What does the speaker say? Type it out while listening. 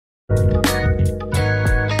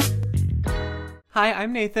Hi,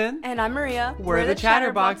 I'm Nathan. And I'm Maria. We're the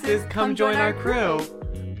Chatterboxes. Come join our crew.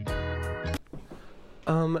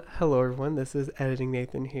 Hello everyone. This is Editing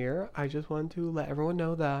Nathan here. I just want to let everyone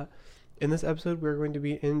know that in this episode we're going to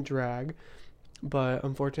be in drag, but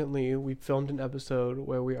unfortunately we filmed an episode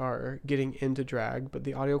where we are getting into drag, but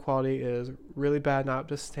the audio quality is really bad, not up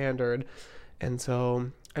to standard, and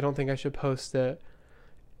so I don't think I should post it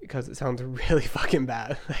because it sounds really fucking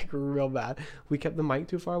bad, like real bad. We kept the mic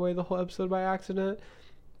too far away the whole episode by accident,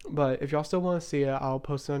 but if y'all still want to see it, I'll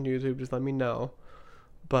post it on YouTube. Just let me know.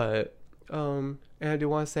 But and I do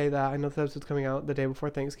want to say that I know this episode's coming out the day before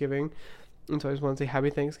Thanksgiving, and so I just want to say happy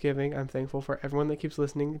Thanksgiving. I'm thankful for everyone that keeps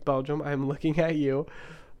listening. Belgium, I'm looking at you.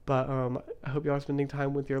 But I hope y'all are spending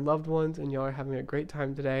time with your loved ones and y'all are having a great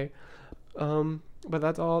time today. But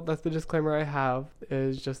that's all. That's the disclaimer I have,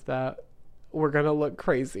 is just that we're gonna look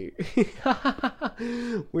crazy.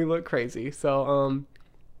 We look crazy. So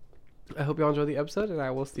I hope y'all enjoy the episode, and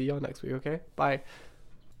I will see y'all next week. Okay, bye.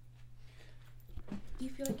 Do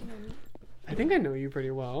you feel like you know me? I think I know you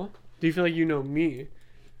pretty well. Do you feel like you know me?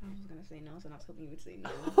 I was gonna say no, so I was hoping you would say no.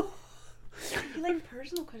 I feel like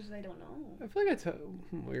personal questions I don't know. I feel like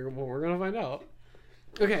we're gonna find out.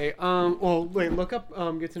 Okay. Well, wait. Look up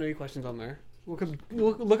get to know you questions on there.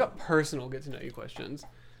 Look up personal get to know you questions.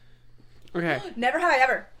 Okay. Never have I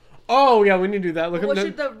ever. Oh yeah, we need to do that. What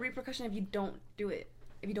should the repercussion if you don't do it?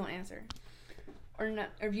 If you don't answer, or not,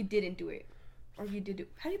 or if you didn't do it, or if you did do?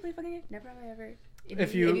 How do you play fucking game? Never have I ever.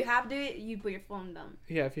 If you have to do it, you put your phone down.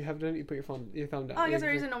 Yeah, if you have done it, you put your thumb down. Oh, I guess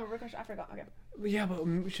there is no repercussion. I forgot. Okay. Yeah, but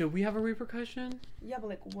should we have a repercussion? Yeah, but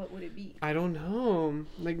like, what would it be? I don't know.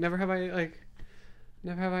 Like, never have I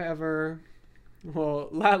ever. Well,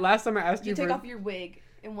 last time I asked you. You take off your wig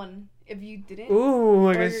in one. If you didn't. Ooh,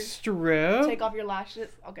 like a strip. Take off your lashes.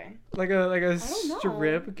 Okay. Like a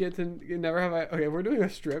strip. Never have I. Okay, we're doing a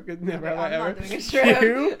strip. Never have I ever. I'm not doing a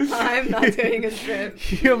strip. I'm not doing a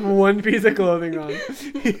strip. You have one piece of clothing on.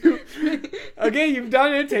 Okay, you've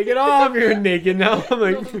done it. Take it off. You're naked now. I'm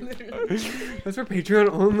like, that's for Patreon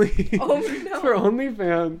only. Oh no. It's for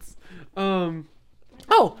OnlyFans.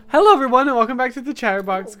 Oh, hello everyone, and welcome back to the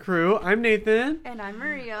Chatterbox crew. I'm Nathan. And I'm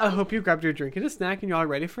Maria. I hope you grabbed your drink and a snack and y'all are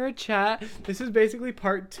ready for a chat. This is basically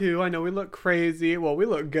part 2. I know we look crazy. Well, we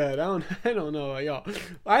look good. I don't know about y'all.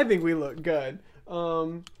 I think we look good.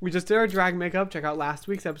 We just did our drag makeup. Check out last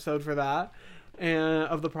week's episode for that. And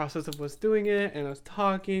of the process of us doing it and us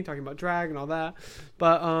talking about drag and all that.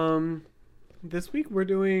 But this week we're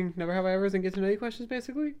doing Never Have I Ever's and Get to Know You questions,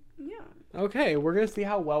 basically. Yeah. Okay, we're gonna see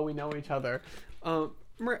how well we know each other.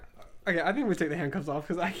 Okay, I think we take the handcuffs off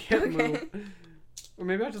because I can't move. Or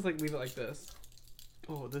maybe I'll just like leave it like this.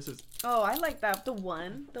 Oh, this is. Oh, I like that. The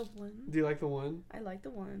one. Do you like the one? I like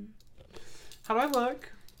the one. How do I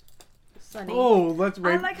look? Sunny. Oh, let's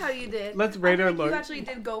rate. I like how you did. Let's rate our look. You actually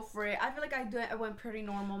did go for it. I feel like I went pretty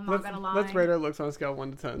normal. I'm not gonna lie. Let's rate our looks on a scale of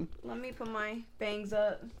 1 to 10. Let me put my bangs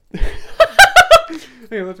up.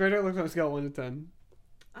 Okay, let's rate our looks on a scale of 1 to 10.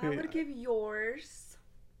 I would give yours.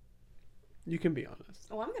 You can be honest.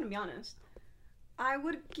 Oh, I'm gonna be honest. I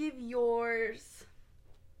would give yours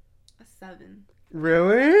a 7.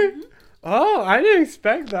 Really? Mm-hmm. Oh, I didn't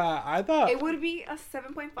expect that. I thought it would be a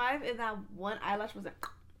 7.5 if that one eyelash was a.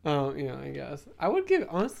 Oh yeah, I guess I would give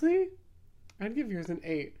I'd give yours an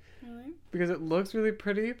 8. Really? Because it looks really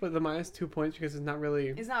pretty, but the -2 points because it's not really.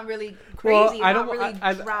 It's not really crazy. Well, I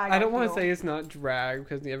don't want to say it's not drag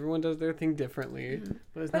because everyone does their thing differently. Mm-hmm.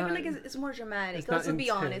 But I feel like it's more dramatic. Let's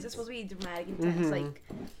be honest. It's supposed to be dramatic, intense. Mm-hmm. Like,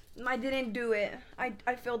 I didn't do it.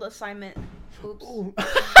 I failed the assignment. Oops.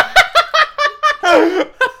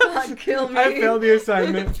 Kill me. I failed the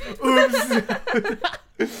assignment. Oops.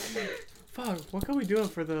 Fuck. What can we do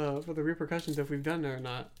for the repercussions if we've done it or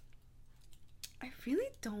not? I really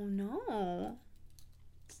don't know.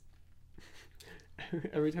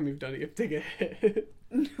 Every time you've done it, you have to take a hit.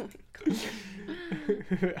 Oh my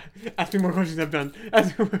God. Ask me more questions I've done.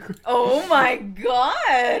 Ask me more questions. Oh my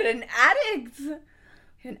God. An addict.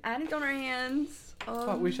 An addict on our hands.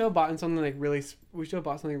 Fuck, we should have bought something really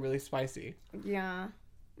spicy. Yeah.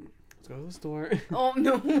 Let's go to the store. Oh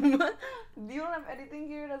no. You don't have anything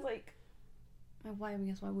here that's like. Why? I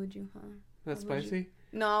guess why would you, huh? That's spicy?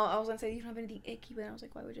 No, I was gonna say you don't have anything icky, but I was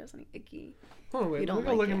like, why would you have something icky? Oh wait, let me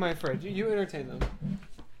go look in my fridge. You entertain them.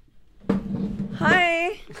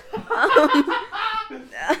 Hi.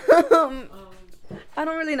 I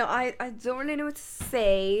don't really know. I don't really know what to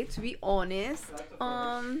say, to be honest.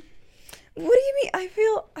 What do you mean? I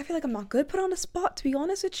feel like I'm not good put on the spot, to be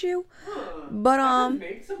honest with you. But I can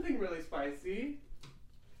make something really spicy.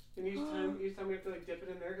 And each time we have to like dip it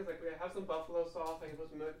in there because like we have some buffalo sauce. I can put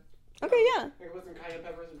some Okay, yeah. I can put some cayenne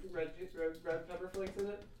peppers and red pepper flakes in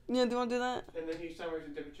it. Yeah, do you want to do that? And then each time we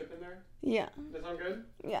should dip a chip in there. Yeah. That sound good?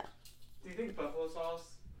 Yeah. Do you think buffalo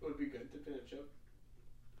sauce would be good dipped in a chip?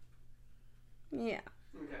 Yeah.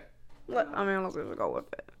 Okay. Let's just go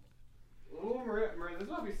with it. Ooh, Maria, this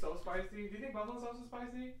might be so spicy. Do you think buffalo sauce is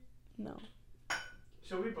spicy? No.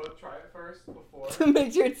 Should we both try it first before? To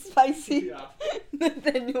make sure it's spicy. Yeah.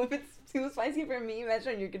 Then if it's too spicy for me,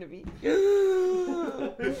 imagine you're gonna be.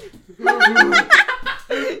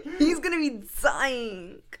 He's gonna be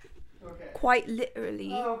dying. Okay. Quite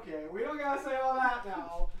literally. Okay, we don't gotta say all that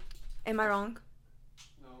now. Am I wrong?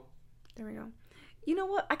 No. There we go. You know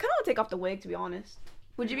what? I kind of want to take off the wig, to be honest.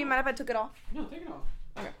 Would you be mad if I took it off? No, take it off.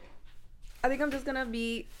 Okay. I think I'm just gonna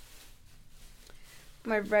be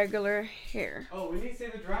my regular hair. Oh, we need to say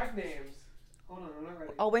the drag names. Hold on, I'm not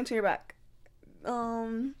ready. I'll wait till you're back.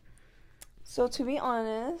 So to be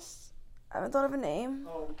honest, I haven't thought of a name.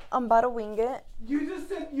 Oh. I'm about to wing it. You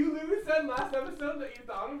literally said last episode that you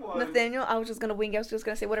thought of one. Nathaniel, I was just gonna wing it. I was just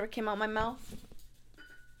gonna say whatever came out my mouth.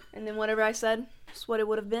 And then whatever I said, just what it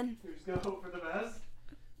would have been. You're just gonna hope for the best?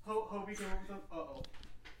 Hope we came up with some. Uh-oh.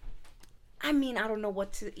 I mean, I don't know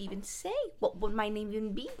what to even say. What would my name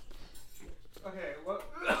even be? Okay, what?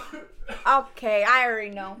 Okay, I already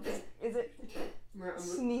know. Is it I'm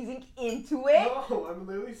sneezing into it? No, I'm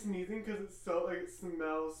literally sneezing because it's so, like, it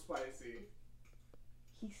smells spicy.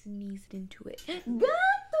 He sneezed into it. That's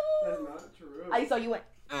Gato! not true. I saw you went.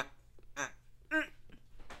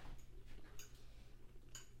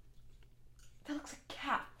 That looks like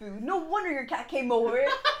cat food. No wonder your cat came over.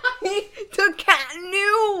 The cat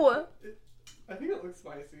knew. I think it looks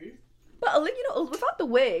spicy. But like, without the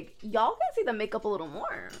wig, y'all can see the makeup a little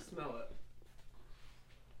more. Smell it.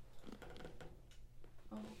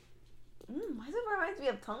 Why does it remind me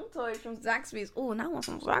of tongue toys from Zaxby's? Oh, now I want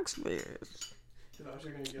some Zaxby's.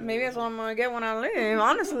 Maybe that's what I'm gonna get when I leave,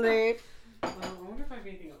 honestly. I wonder if I have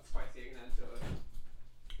anything else spicy I can add to it.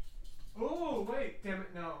 Oh, wait, damn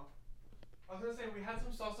it, no. I was gonna say, we had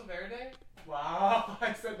some salsa verde. Wow,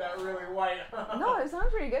 I said that really white. No, it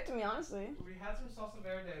sounds pretty good to me, honestly. We had some salsa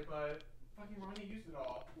verde, but fucking Ronnie used it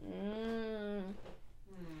all.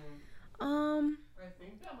 I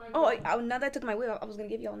think that might be... now that I took my wig off, I was gonna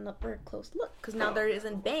give y'all a very close look, because now there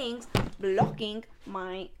isn't bangs blocking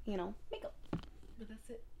my, makeup. But that's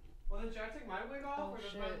it. Well, then should I take my wig off, or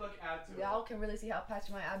does my look add to it? Y'all can really see how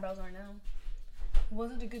patchy my eyebrows are now. It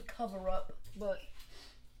wasn't a good cover-up, but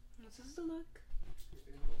this is the look.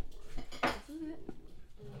 This is it.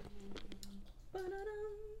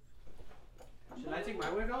 Should I take my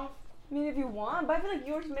wig off? I mean, if you want, but I feel like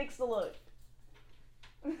yours makes the look.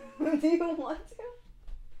 Do you want to?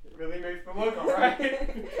 It really makes the look, alright? I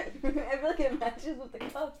feel like it matches with the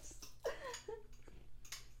cups.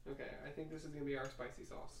 Okay, I think this is gonna be our spicy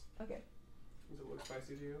sauce. Okay. Does it look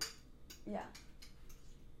spicy to you? Yeah.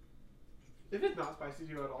 If it's not spicy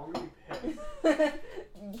to you at all, I'm gonna be pissed.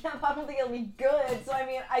 Yeah, but I don't think it'll be good. So I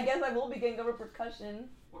mean, I guess I will be getting a repercussion.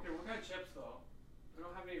 Okay, what kind of chips though? We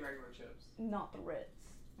don't have any regular chips. Not the Ritz.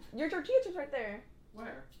 Your tortilla chips right there.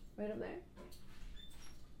 Where? Right up there.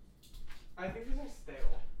 I think these are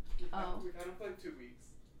stale. We've had them for like 2 weeks.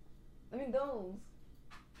 I mean those.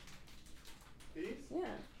 These?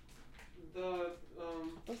 Yeah. The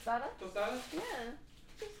Tostada? Tostada? Yeah.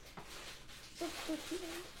 Just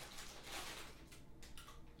tortilla.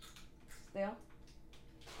 Stale.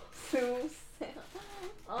 Too stale.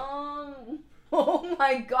 Oh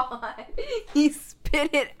my god. He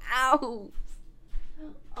spit it out.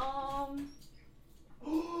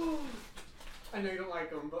 I know you don't like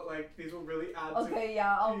them, but like these will really add to. Okay,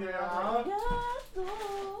 yeah, I'll do Yeah. that.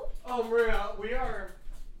 Oh, Maria, we are.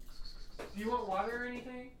 Do you want water or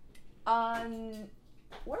anything?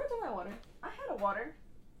 Where's my water? I had a water.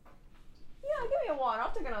 Yeah, give me a water.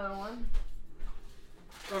 I'll take another one.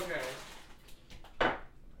 Okay.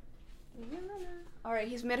 Alright,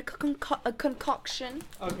 he's made a concoction.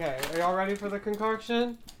 Okay, are y'all ready for the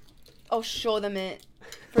concoction? Oh, show them it.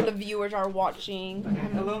 For the viewers are watching. Okay,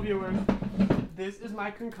 hello viewers. This is my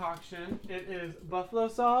concoction. It is buffalo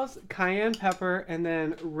sauce, cayenne pepper, and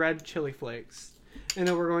then red chili flakes. And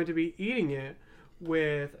then we're going to be eating it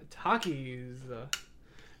with Takis.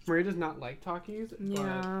 Maria does not like Takis.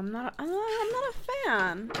 Yeah, I'm not a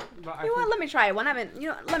fan. But You know what? Let me try it. One I haven't.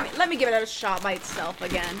 Let me give it a shot by itself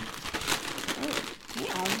again. Oh,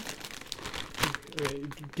 damn.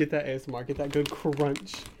 Get that ASMR. Get that good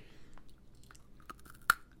crunch.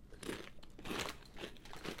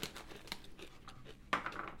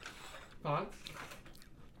 Thoughts?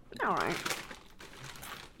 Alright.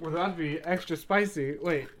 Well, that'd be extra spicy.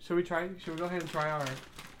 Wait, should we go ahead and try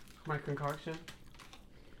my concoction?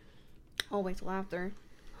 I'll wait till after.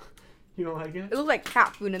 You don't like it? It looks like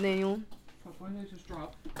cat food, Nathaniel. Why did I just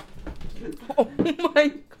drop? Oh my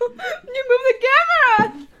god. You moved the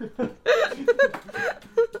camera!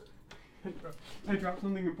 I dropped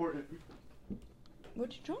something important.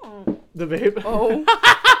 What'd you drop? The vape. Oh.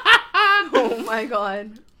 Oh my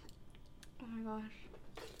god. Oh my gosh.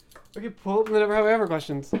 Okay, pull up the Never Have I Ever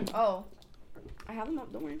questions. Oh. I have them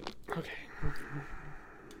up, don't worry. Okay. Oh,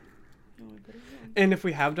 I put it down. And if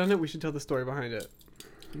we have done it, we should tell the story behind it.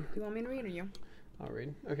 Do you want me to read or you? I'll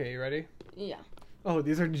read. Okay, you ready? Yeah. Oh,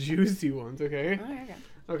 these are juicy ones, okay? Okay.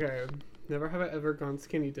 Okay. Never have I ever gone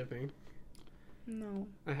skinny dipping. No.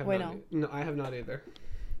 I have Wait, not. no. No, I have not either.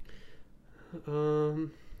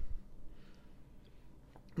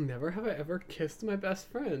 Never have I ever kissed my best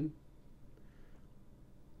friend.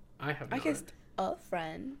 I have not. I kissed a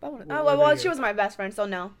friend. What Oh, were well, they? she was my best friend, so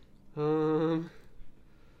no.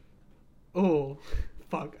 Oh,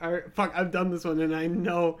 fuck. I've done this one, and I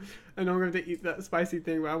know I'm going to eat that spicy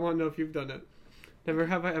thing, but I want to know if you've done it. Never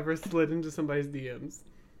have I ever slid into somebody's DMs.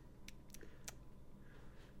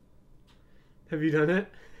 Have you done it?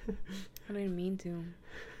 I didn't mean to.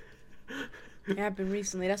 It happened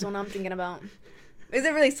recently. That's what I'm thinking about. Is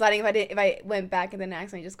it really sliding if I went back and then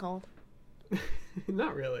accidentally just called?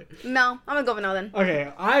 Not really. No, I'm gonna go for no then.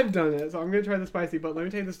 Okay, I've done it, so I'm gonna try the spicy. But let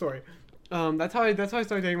me tell you the story. That's how I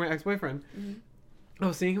started dating my ex-boyfriend. Mm-hmm. I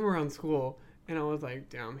was seeing him around school, and I was like,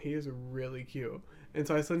 "Damn, he is really cute." And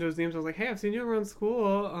so I slid into his DMs. I was like, "Hey, I've seen you around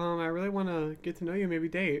school. I really want to get to know you, maybe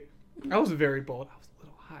date." I was very bold. I was a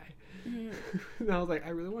little high. Mm-hmm. And I was like, "I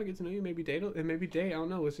really want to get to know you, maybe date, and maybe date. I don't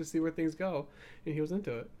know. Let's just see where things go." And he was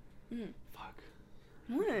into it. Mm-hmm. Fuck.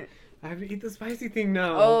 What? I have to eat the spicy thing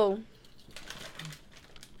now. Oh.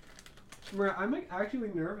 Bro, I'm like actually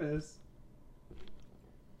nervous.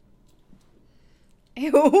 Ew.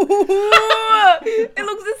 It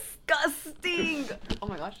looks disgusting. Oh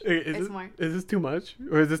my gosh. Is this too much?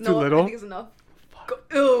 Or is this too No, little? I think it's enough.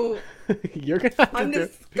 Ew. You're gonna have to I'm do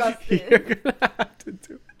it. disgusted. You're gonna have to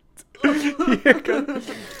do it. You're gonna...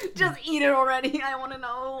 Just eat it already. I want to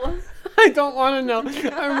know. I don't want to know.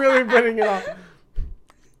 I'm really putting it off.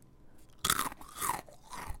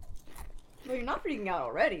 Well, you're not freaking out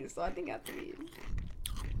already, so I think I have to eat.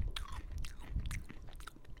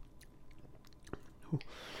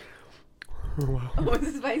 Oh, wow. Oh,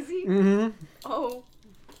 is it spicy? Mm-hmm. Oh.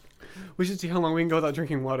 We should see how long we can go without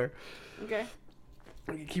drinking water. Okay.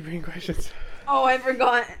 Okay, keep reading questions. Oh, I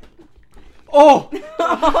forgot. Oh!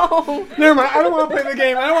 Oh. Never mind. I don't want to play the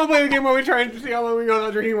game. I don't want to play the game where we're trying to see how long we go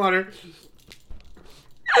without drinking water.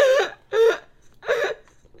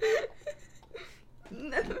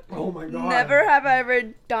 Oh my god. Never have I ever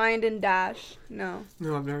dined and dashed. No.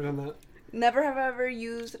 No, I've never done that. Never have I ever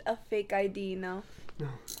used a fake ID. No. No.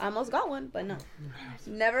 I almost got one, but no.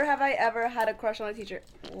 Never have I ever had a crush on a teacher.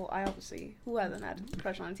 Well, I obviously. Who hasn't had a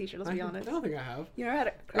crush on a teacher? Let's be honest. I don't think I have. You never had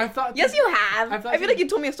a crush? I thought. Yes, you have. I thought I feel like you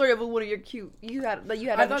told me a story of one of your cute. You had an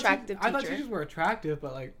attractive I thought teacher. teachers were attractive,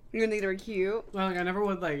 but like, You didn't think they were cute? well, like I never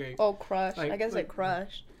would like. Oh, crush. Like- I guess like-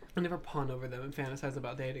 crush. I never pawned over them and fantasized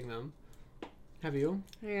about dating them. Have you?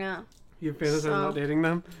 Yeah. You fantasized So- about dating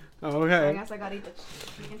them? Oh, I okay. guess I gotta eat the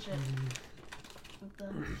chicken chips. With the...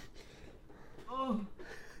 Oh.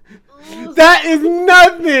 That is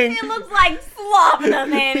nothing. It looks like slop,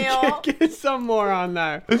 Nathaniel. Get some more on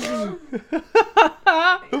there.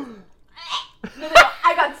 I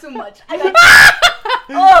got too much.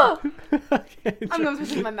 Oh! Okay, I'm gonna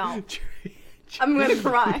put it in my mouth. Try, I'm gonna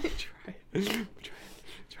cry.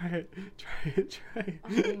 Try it. I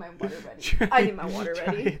need my water ready. Try I it. need my water Try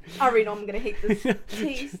ready. it. I already know I'm gonna hate this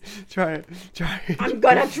taste. Try it. I'm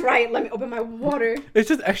gonna try it. Let me open my water. It's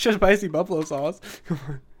just extra spicy buffalo sauce. Come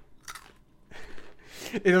on.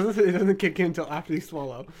 It doesn't kick in until after you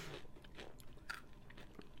swallow.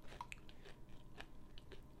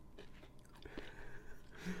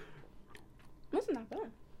 Wasn't that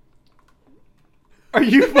bad. Are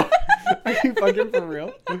you fucking for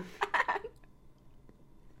real?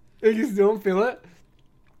 You still don't feel it?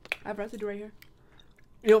 I have residue right here.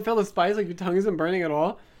 You don't feel the spice? Like your tongue isn't burning at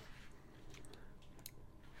all?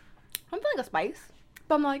 I'm feeling a spice,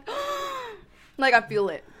 but I'm like, like I feel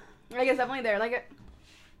it. Like it's definitely there. Like it.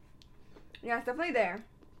 Yeah, it's definitely there.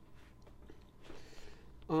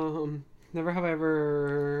 Never have I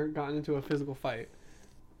ever gotten into a physical fight.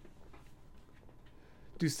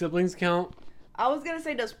 Do siblings count? I was gonna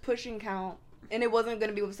say does pushing count, and it wasn't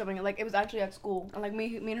gonna be with somebody. Like it was actually at school, and like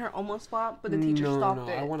me and her almost fought, but the teacher stopped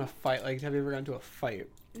it. I want to fight. Like, have you ever gotten into a fight?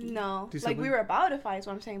 No, Do like siblings- we were about to fight.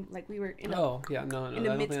 So I'm saying like we were in Oh, yeah, no. in I the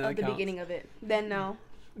don't midst think of that the counts. beginning of it. Then no.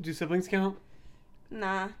 Do siblings count?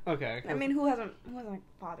 Nah. Okay. I mean, who hasn't like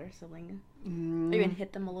father sibling? Or even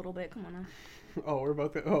hit them a little bit. Come on now. We're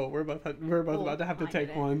both about to have to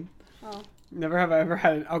take one. Oh. Never have I ever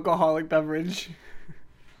had an alcoholic beverage.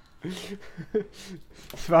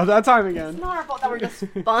 It's about that time again. It's not our fault that we're just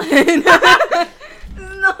fun. It's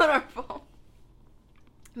not our fault.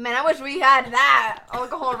 Man, I wish we had that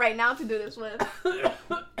alcohol right now to do this with.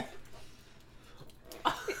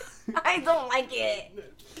 I don't like it.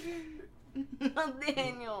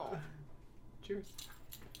 Daniel. Cheers.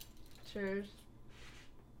 Cheers.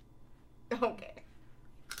 Okay.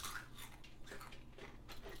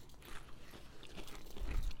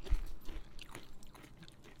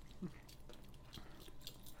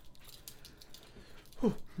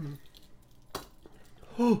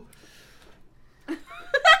 Oh.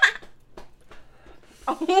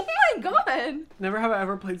 Oh my god. Never have I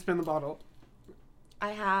ever played spin the bottle.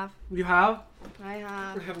 I have. You have? I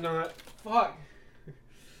have. I have not. Fuck.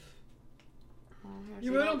 Oh,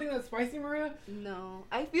 You really don't think that's spicy, Maria? No.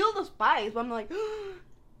 I feel the spice, but I'm like...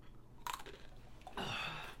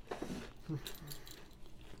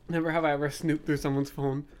 Never have I ever snooped through someone's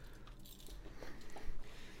phone.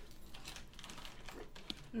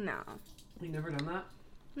 No. You never done that?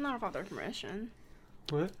 Not without their permission.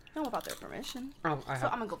 What? Not without their permission. Oh, I So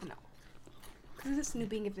have. I'm gonna go for no. Because is it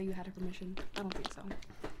snooping if you had her permission? I don't think so.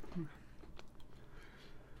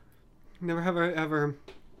 Never have I ever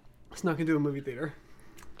snuck into a movie theater.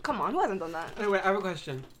 Come on, who hasn't done that? Anyway, I have a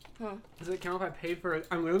question. Huh. Does it count if I paid for it?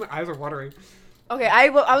 I'm literally, my eyes are watering. Okay, I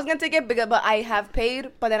was gonna take it, but I have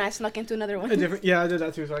paid, but then I snuck into another one. Yeah, I did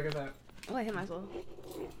that too, so I get that. Oh, I hit myself.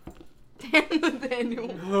 Damn, Daniel.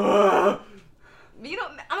 You know,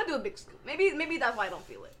 I'm gonna do a big scoop. Maybe that's why I don't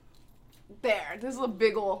feel it. There, this is a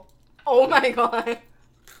big ol'. Oh my god.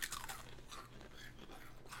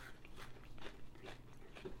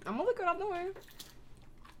 I'm gonna look it up, don't worry.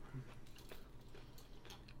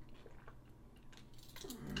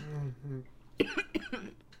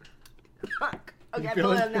 Fuck. Okay, I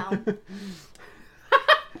feel it now.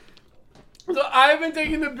 So I've been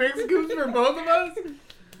taking the big scoops for both of us?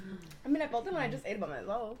 I mean, I felt it when I just ate it by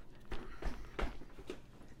myself.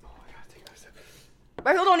 Oh, I gotta take a sip. But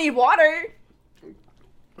I still don't need water.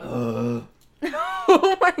 Oh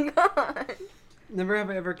my god. Never have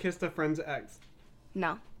I ever kissed a friend's ex.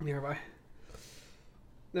 No, Never have I.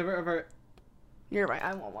 Never ever. you're right.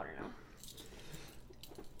 I want water now.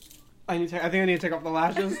 I think I need to take off the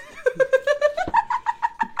lashes.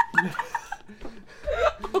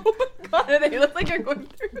 Oh my god, it looks like you're going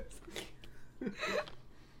through this.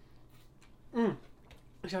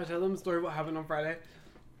 Shall I tell them the story of what happened on Friday?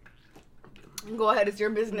 Go ahead, it's your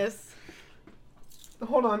business.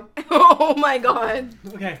 Hold on. Oh my god.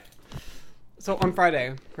 Okay. So on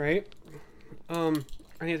Friday, right? I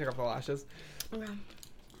need to take off the lashes. Okay.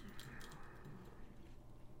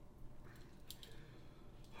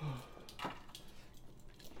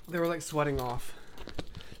 They were like sweating off.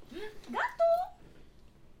 Gato.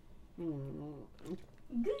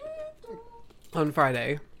 On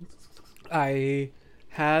Friday, I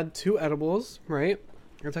had 2 edibles, right?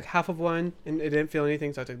 I took half of one and it didn't feel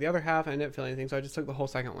anything, so I took the other half and it didn't feel anything, so I just took the whole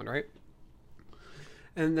second one, right?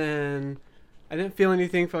 And then I didn't feel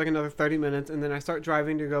anything for like another 30 minutes, and then I start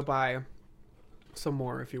driving to go buy some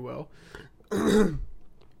more, if you will.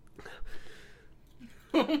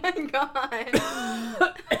 Oh my god.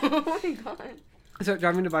 Oh my god. I start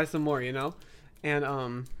driving to buy some more, you know? And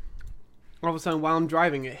all of a sudden, while I'm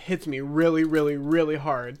driving, it hits me really, really, really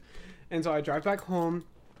hard. And so I drive back home,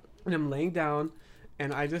 and I'm laying down,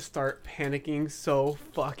 and I just start panicking so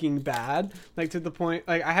fucking bad. Like, to the point,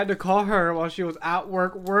 like, I had to call her while she was at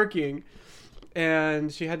work working.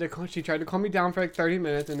 And she tried to calm me down for like 30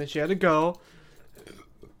 minutes, and then she had to go.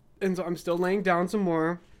 And so I'm still laying down some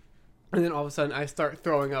more. And then all of a sudden, I start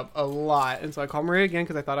throwing up a lot. And so I called Maria again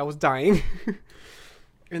because I thought I was dying.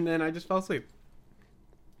 And then I just fell asleep.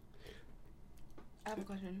 I have a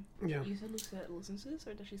question. Yeah. You said Lucette listens to this,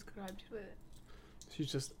 or does she subscribe to it?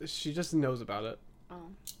 She just knows about it. Oh.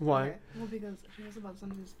 Why? Okay. Well, because she knows about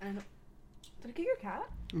something. And I know. Did I get your cat?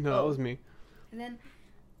 No, that was me. And then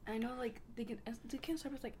I know like they can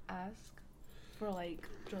start with like ask for like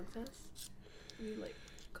drug tests. We like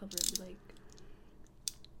cover it. We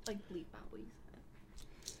like bleep out what you said.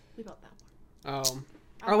 Bleep out that part. Oh.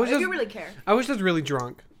 I was just, you really care. I was just really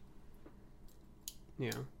drunk.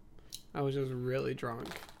 Yeah. I was just really drunk.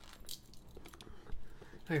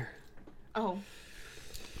 There. Oh.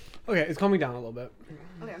 Okay, it's calming down a little bit.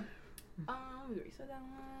 Okay. We already said that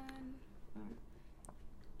one.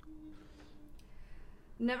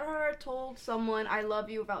 Never told someone I love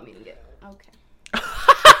you without meaning it. Okay.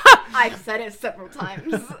 I've said it several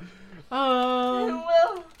times.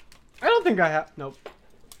 Well, I don't think I have. Nope.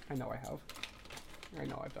 I know I have. I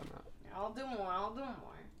know I've done that. I'll do more.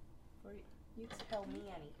 Or you tell me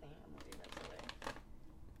anything. I'm gonna do that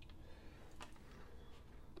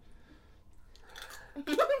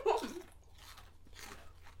today.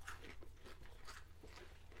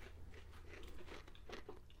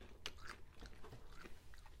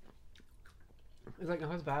 It's like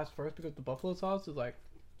not as bad as first because the buffalo sauce is like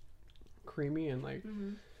creamy and like,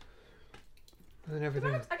 and then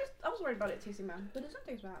everything. I was worried about it tasting bad, but it doesn't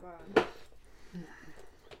taste that bad.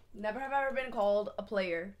 Never have I ever been called a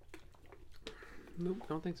player. Nope,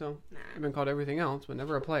 don't think so. Nah. I've been called everything else, but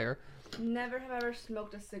never a player. Never have I ever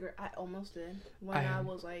smoked a cigarette. I almost did when I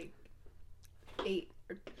was like 8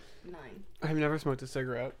 or 9. I've never smoked a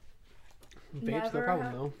cigarette. Vape's no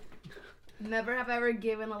problem though. Never have I ever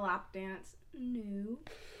given a lap dance. No.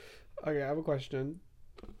 Okay, I have a question.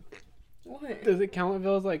 What? Does it count if it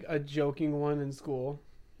was like a joking one in school?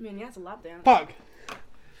 I mean, yeah, it's a lap dance. Fuck!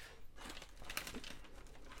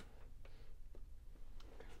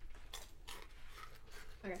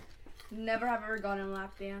 Okay. Never have I ever gone in a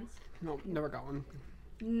lap dance. No, never got one.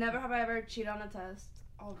 Never have I ever cheated on a test.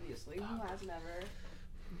 Obviously. Who has never?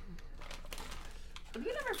 Have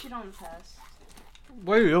you never cheated on a test?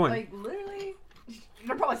 What are you doing? Like, literally?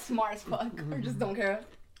 You're probably smart as fuck. Or just don't care.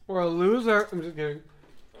 Or a loser. I'm just kidding.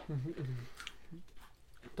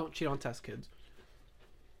 Don't cheat on test, kids.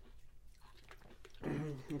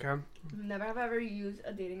 Okay. Never have I ever used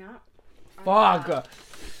a dating app. Fuck!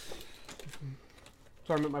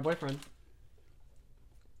 So I met my boyfriend.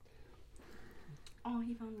 Oh,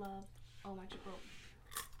 he found love. Oh, my chip broke.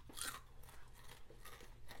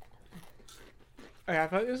 Okay, I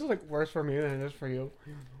feel like this is like worse for me than it is for you.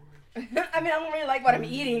 I mean, I don't really like what I'm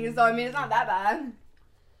eating, so I mean, it's not that bad.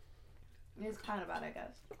 It's kind of bad, I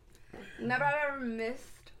guess. Never have I ever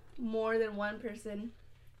missed more than one person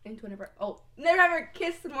in 24 hours. Oh, never ever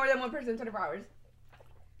kissed more than one person in 24 hours.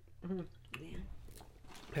 Mm-hmm. Yeah.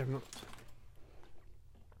 I have not.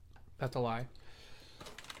 That's a lie.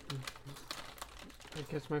 I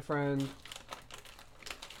kissed my friend.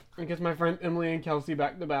 I kissed my friend Emily and Kelsey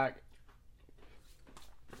back to back.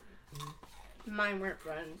 Mine weren't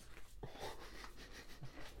friends.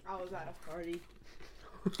 I was at a party.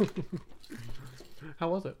 How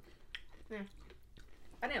was it? Yeah.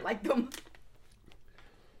 I didn't like them.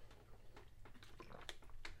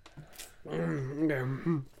 Okay.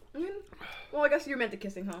 Well, I guess you're meant to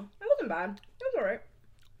kissing, huh? It wasn't bad. It was alright.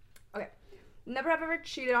 Okay. Never have ever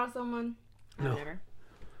cheated on someone. No. Never.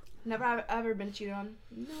 Never have ever been cheated on.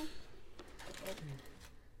 No.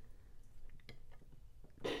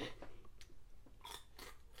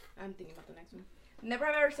 I'm thinking about the next one. Never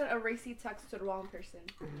have I ever sent a racy text to the wrong person.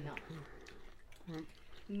 No.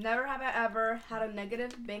 Never have I ever had a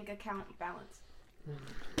negative bank account balance. Wait.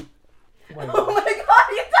 Oh my god,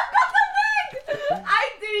 you took off the wig! I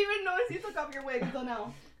didn't even notice you took off your wig until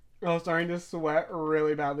now. I was starting to sweat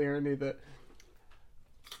really badly underneath it.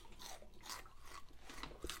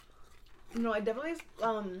 No, it definitely is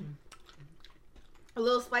a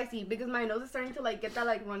little spicy because my nose is starting to like get that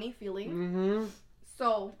like runny feeling. Mm-hmm.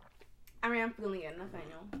 So, I mean, I'm feeling it.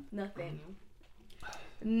 Nathaniel.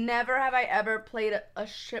 Never have I ever played a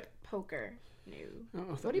strip poker. No.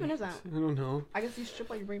 Oh, What even is that? I don't know. I guess you strip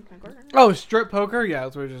while you're playing poker. Oh, strip poker? Yeah,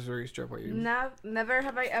 that's what just really strip what you. Never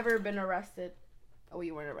have I ever been arrested. Oh,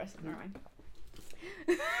 you weren't arrested. Never mind.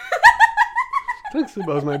 Don't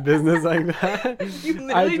expose my business like that. You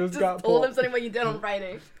literally just got told pulled. him something what you did on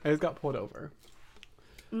Friday. I just got pulled over.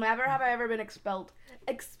 Never have I ever been expelled.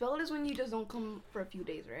 Expelled is when you just don't come for a few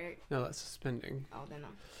days, right? No, that's suspending. Oh, then no.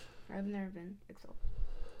 I've never been expelled.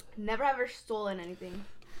 Never ever stolen anything.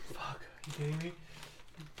 Fuck, are you kidding me?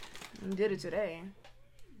 You did it today.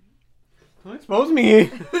 Don't expose me.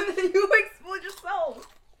 You exposed yourself.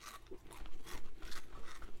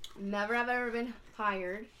 Never have I ever been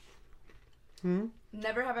fired.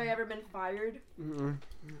 Never have I ever been fired. Mm-mm.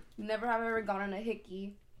 Never have I ever gotten a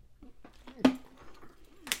hickey.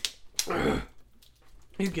 Are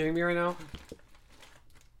you kidding me right now?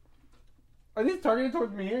 Are these targeted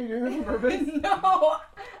towards me? Are you doing this on purpose? No,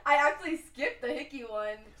 I actually skipped the hickey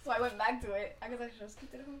one, so I went back to it. I guess I should have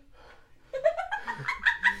skipped it.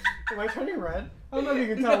 Am I turning red? I don't know if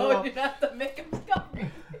you can tell. No, Well. you have to make him stop me.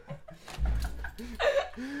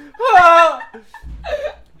 Ah!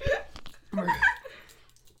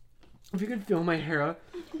 If you could feel my hair up.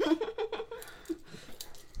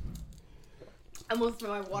 I almost spit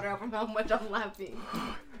my water out from how much I'm laughing.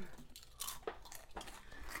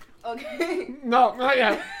 Okay. No, not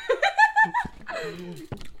yet.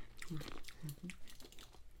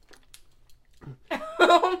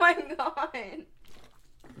 god. I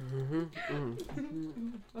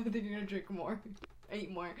think you're gonna drink more.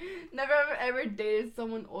 Eat more. Never ever dated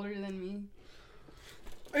someone older than me.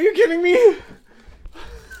 Are you kidding me?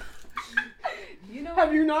 You know.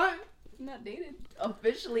 Have you not? Not dated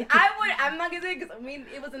officially. I'm not gonna say because I mean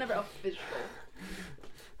it was never official.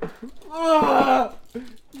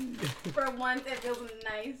 For once, it feels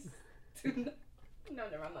nice to. No,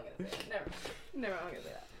 never. I'm not gonna say that. Never. I'm not gonna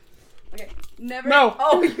say that. Okay. Never. No.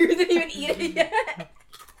 Oh, you didn't even eat it yet.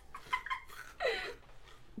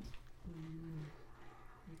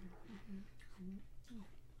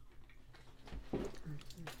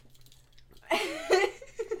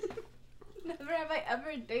 Never have I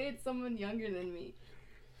ever dated someone younger than me.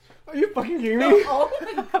 Are you fucking kidding me? Oh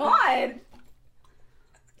my god.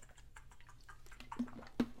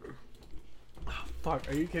 Fuck,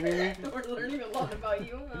 are you kidding me? We're learning a lot about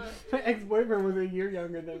you, huh? My ex-boyfriend was a year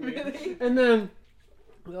younger than me. Really? And then,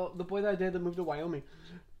 well, the boy that I dated that moved to Wyoming,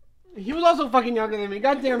 he was also fucking younger than me.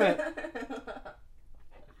 God damn it.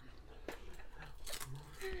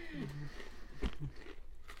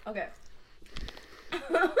 Okay.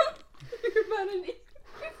 You're mad at me.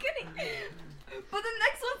 I'm kidding. But the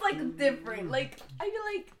next one's like different. Like, I feel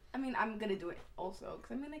like, I mean, I'm gonna do it also.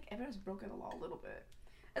 Because I mean, like, everyone's broken the law a little bit.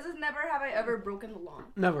 It says, never have I ever broken the law.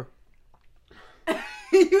 Never.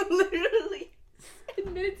 You literally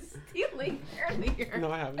admitted to stealing earlier.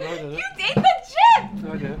 No, I haven't. No, I didn't. You ate the chip!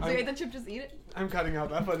 No, I didn't. So you ate the chip, just eat it? I'm cutting out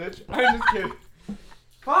that footage. I'm just kidding.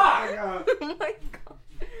 Fuck! Oh my god.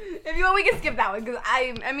 If you want, we can skip that one. Because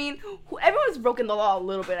I mean, everyone's broken the law a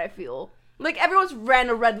little bit, I feel. Like, everyone's ran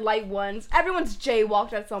a red light once. Everyone's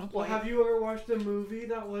jaywalked at some Well, point. have you ever watched a movie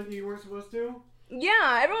that you weren't supposed to?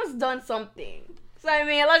 Yeah, everyone's done something. So, I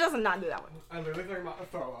mean, let's just not do that one. I literally thought about to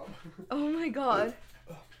throw up. Oh my god.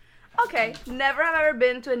 Okay, never have I ever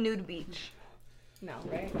been to a nude beach. No,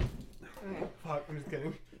 right? Okay. Fuck, I'm just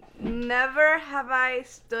kidding. Never have I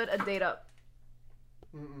stood a date up.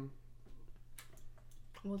 Mm-mm.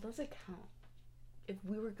 Well, does it count? If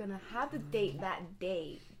we were gonna have the date that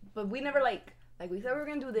day, but we never like we said we were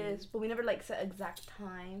gonna do this, but we never like set exact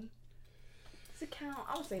time. Does it count?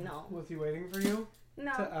 I would say no. Was he waiting for you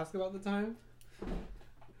No. to ask about the time?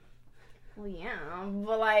 Well, yeah,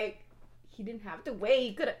 but like he didn't have to wait.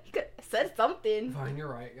 He could have said something. Fine, you're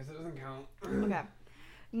right. Guess it doesn't count. Okay.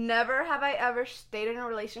 Never have I ever stayed in a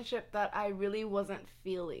relationship that I really wasn't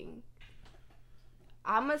feeling.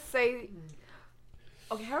 I'm gonna say.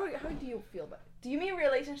 Okay, how do you feel about it? Do you mean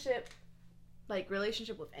relationship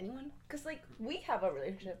with anyone? Because, like, we have a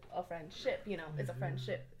relationship, a friendship, you know, it's a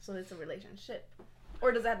friendship, so it's a relationship.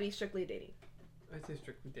 Or does that be strictly dating? I'd say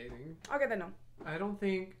strictly dating. Okay, then no. I don't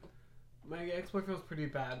think, my ex-boyfriend was pretty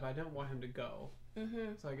bad, but I didn't want him to go.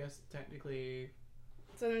 Mm-hmm. So I guess technically...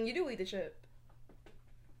 So then you do eat the chip.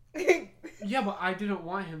 Yeah, but I didn't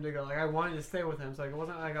want him to go. Like, I wanted to stay with him, so like, it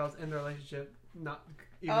wasn't like I was in the relationship, not...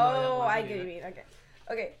 Even though Oh, I didn't get want what you mean, okay.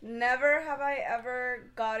 Okay, never have I ever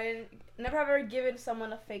given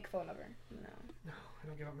someone a fake phone number. No. No, I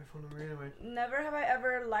don't give out my phone number anyway. Never have I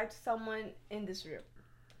ever lied to someone in this room.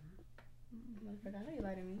 Motherfucker, I know you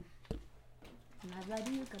lied to me. And I've lied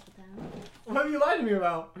to you a couple times. What have you lied to me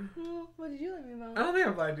about? What did you lie to me about? I don't think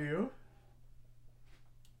I've lied to you.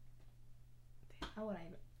 How would I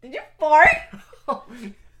even... Did you fart?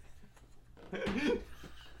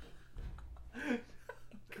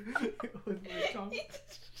 It was my tongue.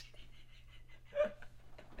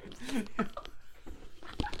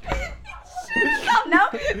 Stop now!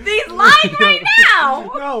 He's lying right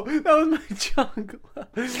now! No, that was my chunk.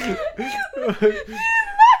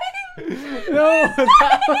 No,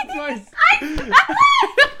 that was my...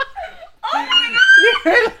 Oh my god!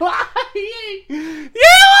 You're lying!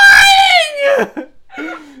 You're lying!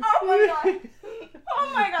 Oh my god! Oh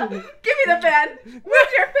my god! Give me the fan!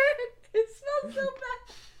 Where's your fan? It smells so bad.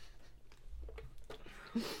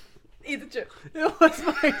 Eat the chip. It was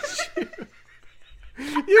my chip.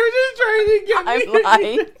 You were just trying to get me I'm to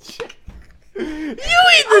lying. eat the chip. You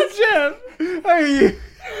eat the chip! Are you...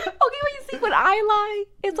 Okay, when you see when I lie,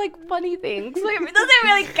 it's like funny things. Like, it doesn't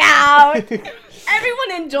really count.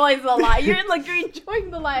 Everyone enjoys the lie. You're enjoying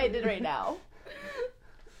the lie I did right now.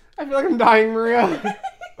 I feel like I'm dying, Maria.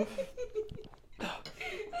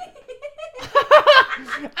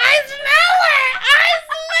 I smell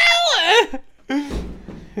it!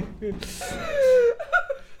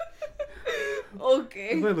 Okay.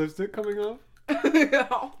 Is my lipstick coming off? Just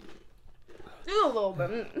a little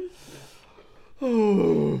bit.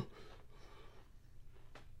 Oh.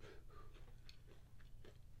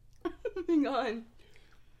 Hang on.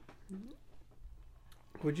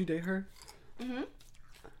 Would you date her? Mhm.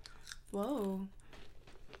 Whoa.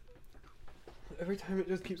 Every time it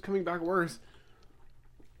just keeps coming back worse.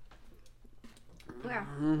 Yeah.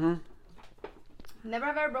 Mm-hmm. Never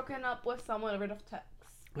have I ever broken up with someone over text.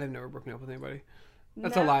 I've never broken up with anybody.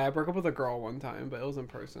 That's a lie. I broke up with a girl one time, but it was in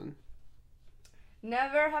person.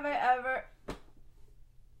 Never have I ever...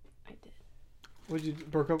 I did. Would you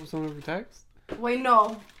broke up with someone over text? Wait,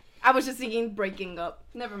 no. I was just thinking breaking up.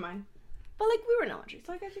 Never mind. But, like, we were in elementary,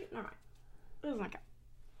 so, like, actually, never mind. It doesn't count.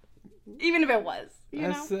 Even if it was, you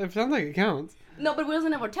know? It sounds like it counts. No, but it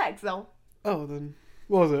wasn't over text, though. Oh, then...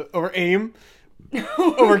 What was it? Over AIM?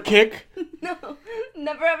 Over Kick? No.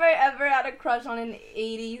 Never have I ever had a crush on an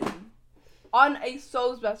 80s... On a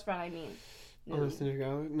soul's best friend, I mean. No. On a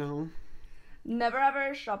synagogue? No. Never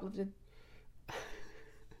ever shoplifted.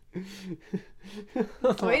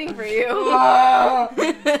 Just waiting for you.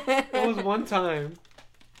 That was one time.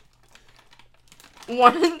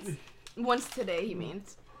 Once today, he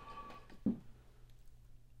means.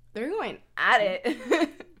 They're going at it.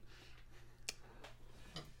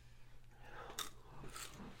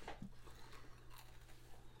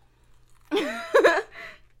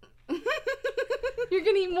 You're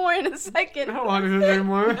gonna eat more in a second. I don't want to do this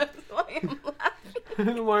anymore. That's why I'm laughing. I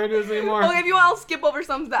don't want to do this anymore. Okay, if you want, I'll skip over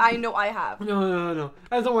some that I know I have. No.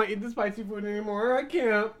 I just don't want to eat the spicy food anymore. I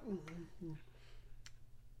can't.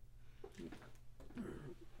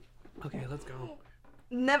 Okay, let's go.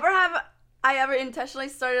 Never have I ever intentionally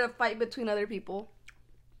started a fight between other people.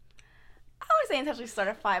 I wouldn't say intentionally start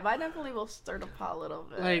a fight, but I definitely will stir the pot a little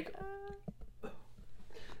bit. Like,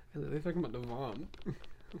 they're talking about the vom.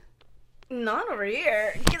 Not over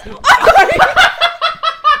here. You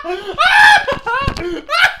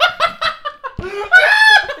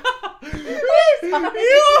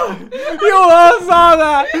all saw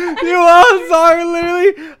that. You all saw her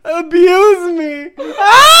literally abuse me.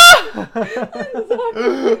 I was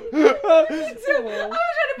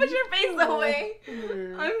trying to push your face away.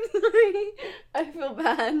 I'm sorry. I feel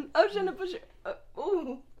bad. I was trying to push your...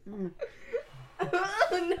 ooh.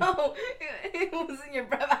 No, it wasn't your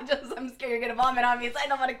breath. I'm scared you're gonna vomit on me, so I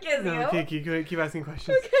don't want to kiss you. Okay, keep asking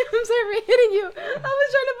questions. Okay, I'm sorry for hitting you. I was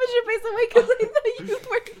trying to push your face away because I thought you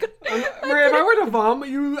were Maria, if I were to vomit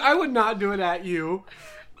you, I would not do it at you.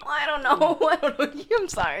 I don't know. I'm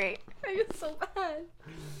sorry. I feel so bad.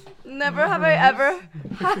 Never have I ever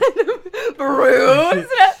had bruise.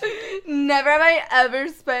 Never have I ever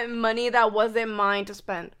spent money that wasn't mine to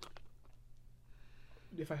spend.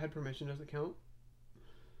 If I had permission, does it count?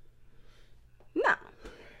 No.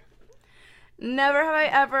 Never have I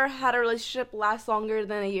ever had a relationship last longer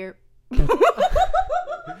than a year.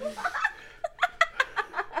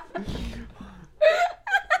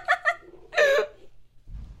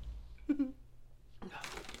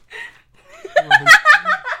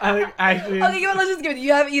 Actually. Okay, let's just give it.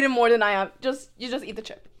 You have eaten more than I have. You just eat the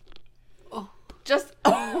chip. Just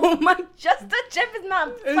the chip is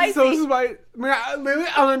not spicy. It's so spicy. Literally,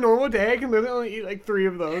 on a normal day, I can literally only eat like 3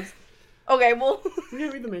 of those. Okay, well. You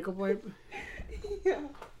gonna eat the makeup wipe? Yeah.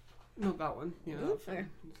 No, that one. Yeah, that's fine.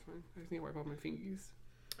 That's fine. I just need to wipe off my fingers.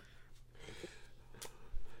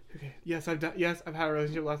 Okay. Yes, I've had a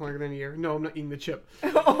relationship last longer than a year. No, I'm not eating the chip.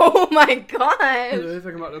 Oh my god. I'm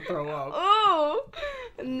literally about to throw up. Ooh.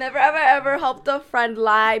 Never have I ever helped a friend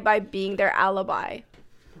lie by being their alibi.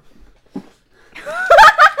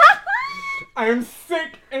 I'm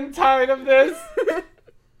sick and tired of this.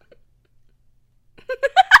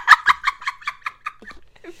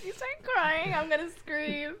 If you start crying, I'm gonna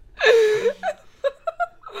scream.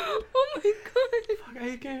 Oh my god.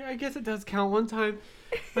 Fuck, I guess it does count. One time,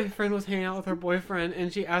 my friend was hanging out with her boyfriend,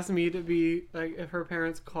 and she asked me to be, like, if her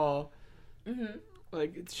parents call,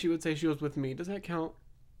 like, she would say she was with me. Does that count?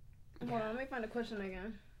 Hold on, let me find a question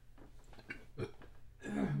again.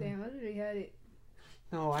 Damn, I already had it.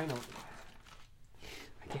 No, I know.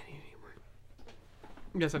 I can't eat anymore.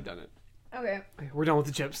 Yes, I've done it. Okay, we're done with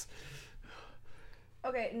the chips.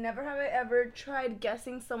 Okay, never have I ever tried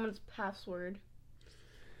guessing someone's password.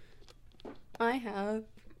 I have.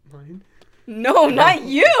 Mine? No, not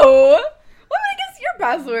you! Why would I guess your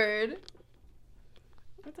password?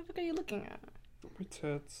 What the fuck are you looking at? My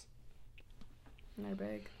tits. My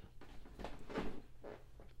bag.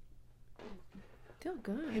 Feel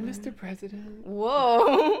good. Hey, Mr. President.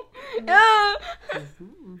 Whoa. Yeah.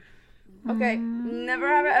 Okay, never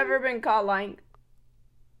have I ever been caught lying.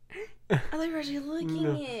 I thought you were actually looking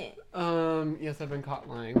it. Yes, I've been caught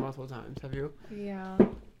lying multiple times. Have you? Yeah.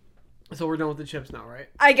 So we're done with the chips now, right?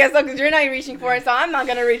 I guess so, because you're not reaching for it, so I'm not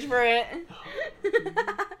gonna reach for it.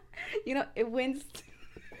 You know, it wins.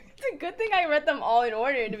 It's a good thing I read them all in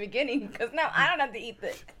order in the beginning, because now I don't have to eat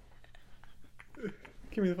this.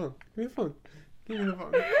 Give me the phone. Give me the phone. Give me the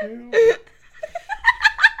phone. Give me the phone.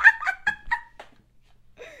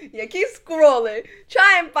 Yeah, keep scrolling.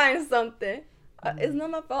 Try and find something. It's not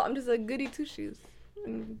my fault. I'm just a goody two shoes.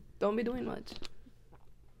 Don't be doing much.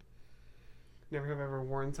 Never have ever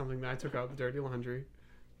worn something that I took out the dirty laundry.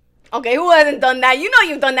 Okay, who hasn't done that? You know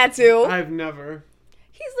you've done that too. I've never.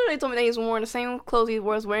 He's literally told me that he's worn the same clothes he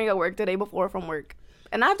was wearing at work the day before from work.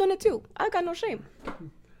 And I've done it too. I've got no shame.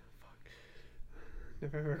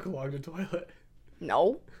 Never ever clogged a toilet.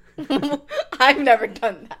 No. I've never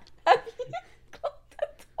done that. Have you clogged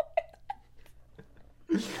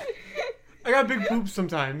a toilet? I got big poops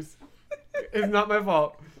sometimes. It's not my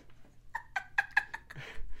fault.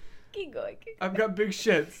 Keep going. I've got big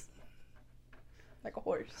shits. Like a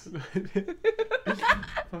horse.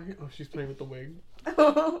 Oh, she's playing with the wig.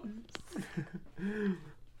 Oh,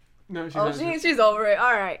 No, she's not. she's over it.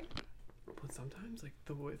 All right. But sometimes, like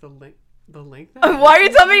the length. Why are you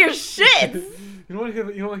telling me your shit? You don't want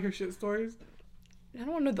to hear shit stories? I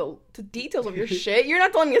don't want to know the details of your shit. You're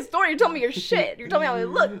not telling me a story. You're telling me your shit. You're telling me how it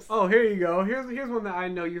looks. Oh, here you go. Here's one that I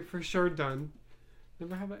know you're for sure done.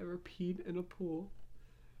 Never have I ever peed in a pool.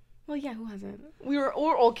 Well, yeah, who hasn't? We were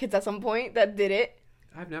all kids at some point that did it.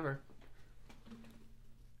 I've never.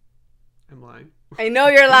 I'm lying. I know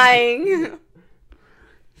you're lying.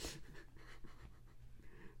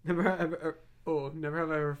 Never have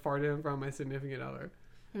I ever farted in front of my significant other.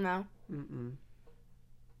 No. Mm-mm.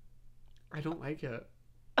 I don't like it.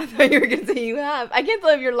 I thought you were going to say you have. I can't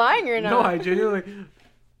tell if you're lying or not. No, I genuinely...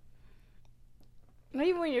 Not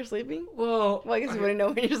even when you're sleeping? Well, I guess you wouldn't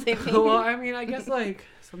know when you're sleeping. Well, I mean, I guess, like,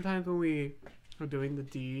 sometimes when we are doing the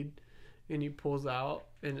deed and he pulls out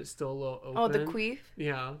and it's still a little open. Oh, the queef?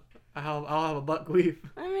 Yeah. I'll have a butt queef.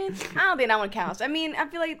 I mean, I don't think that one counts. I mean, I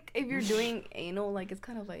feel like if you're doing anal, like, it's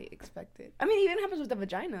kind of, like, expected. I mean, it even happens with the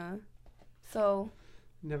vagina. So.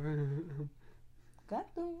 Never.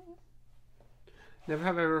 Got them. Never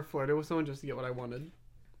have I ever flirted with someone just to get what I wanted.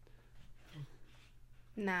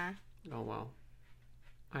 Nah. Oh, wow.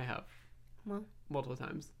 I have. Well. Multiple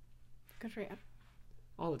times. Good for you.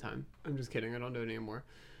 All the time. I'm just kidding. I don't do it anymore.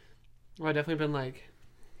 Well, I've definitely been like,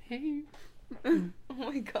 hey. Oh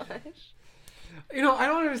my gosh. You know, I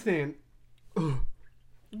don't understand. What?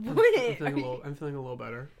 I'm feeling a little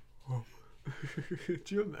better.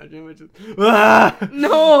 Do you imagine?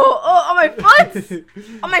 No! Oh, on my foot!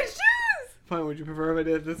 On my shoes! Fine, would you prefer if I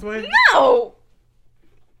did it this way? No!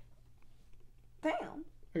 Damn.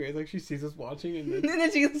 Okay, it's like she sees us watching and And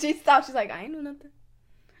then she stops. She's like, I ain't do nothing.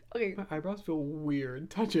 Okay. my eyebrows feel weird.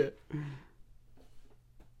 Touch it.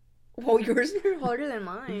 Well, yours are harder than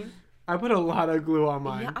mine. I put a lot of glue on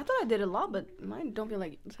mine. Yeah, I thought I did a lot, but mine don't feel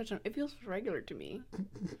like such a... It feels regular to me.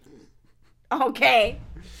 Okay.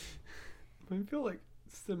 Mine feel like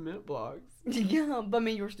cement blocks. Yeah, but I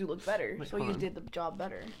mean, yours do look better. Like, so you did the job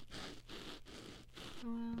better. Do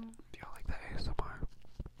y'all like that ASMR?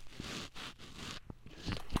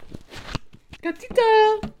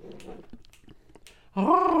 Gatita!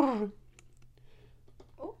 Oh.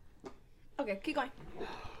 Okay, keep going.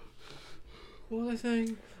 What was I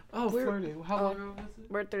saying? Oh, flirting. How long ago was it?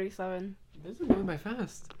 We're 37. This is going by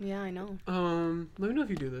fast. Yeah, I know. Let me know if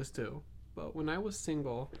you do this too. But when I was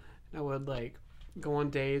single, I would like go on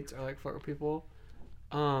dates or like flirt with people.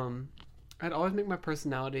 I'd always make my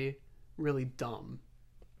personality really dumb.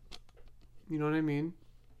 You know what I mean?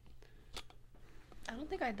 I don't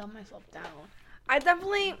think I dumb myself down.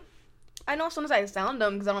 I know sometimes I sound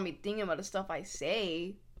dumb because I don't be thinking about the stuff I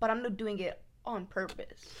say, but I'm not doing it on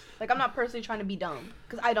purpose. Like, I'm not personally trying to be dumb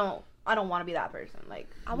because I don't want to be that person. Like,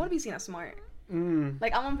 I want to be seen as smart.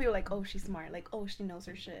 Like, I want people like, oh, she's smart. Like, oh, she knows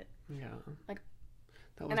her shit. Yeah. Like,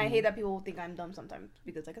 and I hate that people think I'm dumb sometimes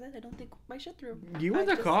because, like I said, I don't think my shit through. You went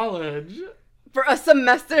to college for a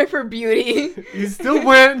semester for beauty. You still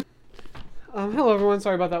went. Hello everyone.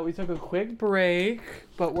 Sorry about that. We took a quick break,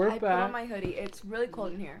 but we're back. I put on my hoodie. It's really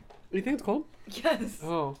cold in here. You think it's cold? Yes.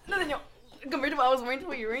 Oh. No, compared to what I was wearing to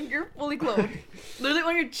what you're wearing, you're fully clothed. Literally,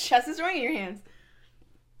 when your chest is showing, your hands.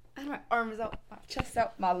 And my arms out, my chest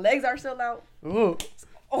out, my legs are still out. Oh.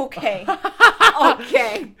 Okay.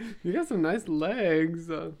 Okay. You got some nice legs.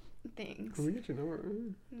 Thanks. Let me get your number.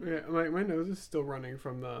 Yeah, my nose is still running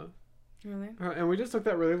from the. Really? And we just took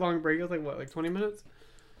that really long break. It was like what, like 20 minutes? It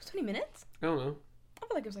was 20 minutes? I don't know. I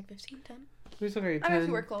feel like it was like 15, 10. We took a 10. I mean, if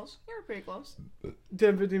you were close. You were pretty close.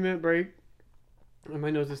 10, 15-minute break. And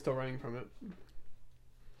my nose is still running from it.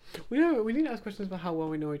 We need to ask questions about how well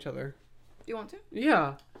we know each other. Do you want to?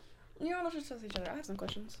 Yeah. You know, let's just test each other. I have some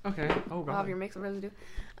questions. Okay. Oh, God. I'll have your makeup residue.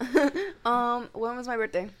 When was my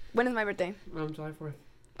birthday? When is my birthday? July 4th.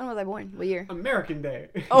 When was I born? What year? American Day.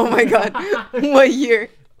 Oh my God. What year?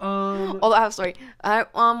 Although I have a story.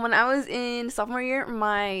 When I was in sophomore year,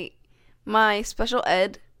 my special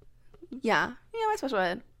ed Yeah, my special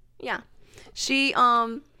ed. Yeah, she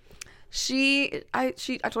I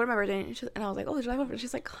told her my birthday, and I was like, oh, July 4th.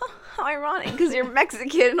 She's like, huh, how ironic, because you're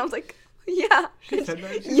Mexican, and I was like, yeah. She said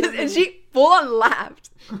that. Yes, and she full on laughed.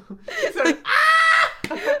 Like,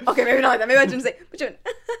 Okay, maybe not like that. Maybe I shouldn't say. But she went,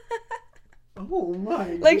 oh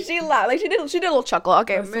my. like she laughed. Like she did a little chuckle.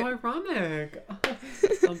 Okay. That's so ironic.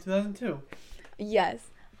 2002. Yes.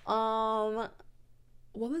 What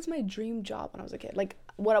was my dream job when I was a kid? Like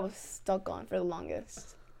what I was stuck on for the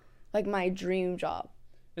longest. Like my dream job.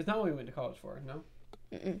 It's not what we went to college for, no?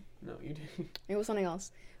 Mm-mm. No, you didn't. It was something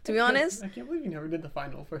else. To be honest. I can't believe you never did the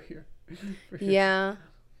final for here. Yeah.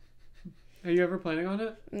 Are you ever planning on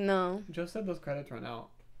it? No. Joe said those credits run out.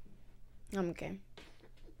 I'm okay.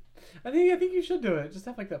 I think you should do it. Just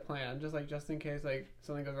have like that plan, just in case like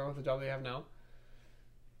something goes wrong with the job that you have now.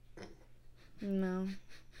 No.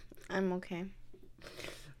 I'm okay.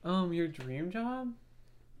 Your dream job?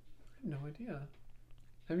 I have no idea.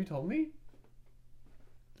 Have you told me?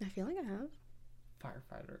 I feel like I have.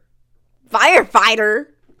 Firefighter. Firefighter?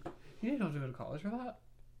 You don't have to go to college for that.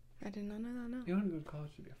 I did not know that, no. You don't have to go to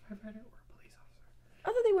college to be a firefighter or a police officer. I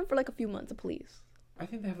thought they went for like a few months of police. I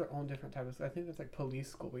think they have their own different type of. I think it's like police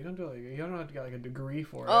school, but you don't have to get like a degree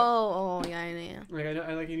for it. Oh, yeah. Like I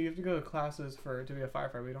know, like you have to go to classes to be a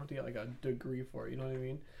firefighter, but you don't have to get like a degree for it. You know what I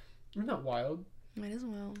mean? Isn't that wild? It is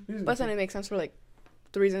wild. These But then it makes sense for like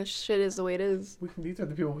the reason shit is the way it is. These are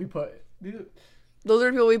the people we put. Those are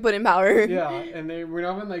the people we put in power. Yeah, and we're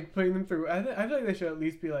not even like putting them through. I feel like they should at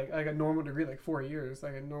least be like a normal degree, like 4 years,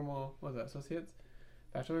 like a normal associates,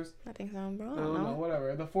 bachelor's. I think so, bro. I don't know,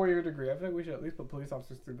 whatever. The 4-year degree. I feel like we should at least put police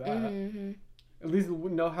officers through that. Mm-hmm. At least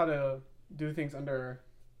know how to do things under.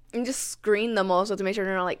 And just screen them also to make sure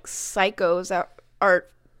they're not like psychos that are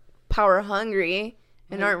power hungry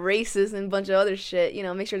and aren't racist and a bunch of other shit. You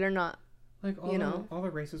know, make sure they're not. Like all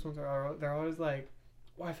the racist ones they're always like,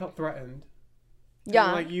 well, I felt threatened.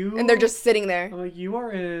 Yeah, like you, and they're just sitting there. I'm like, you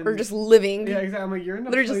are in, or just living. Yeah, exactly. I'm like, you're in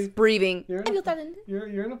a they're place, just breathing. You're in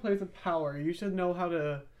a place of power. You should know how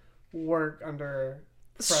to work under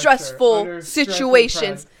pressure, stressful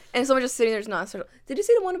situations. And someone just sitting there is not stressful. Did you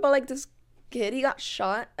see the one about like this kid? He got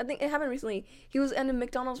shot. I think it happened recently. He was in a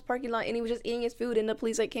McDonald's parking lot and he was just eating his food, and the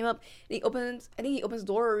police like came up and he opens the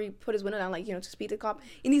door, or he put his window down, like, you know, to speak to the cop,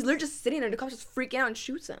 and he's literally just sitting there. The cop just freaking out and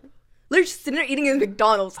shoots him. Literally just sitting there eating his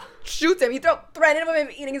McDonald's. Shoots him. He threatened him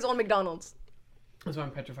eating his own McDonald's. That's why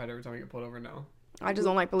I'm petrified every time I get pulled over now. I just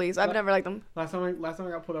don't like police. I've never liked them. Last time I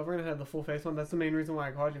got pulled over and I had the full face on. That's the main reason why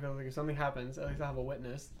I called you, because like if something happens, at least I have a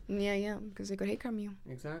witness. Yeah, because they could hate crime you.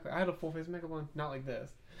 Exactly. I had a full face makeup on, not like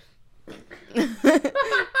this.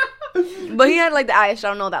 But he had like the eyes. I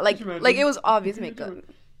don't know that. Like it was obvious makeup.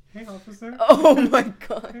 Hey, officer. Oh my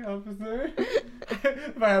god. Hey, officer.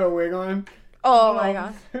 If I had a wig on. Oh my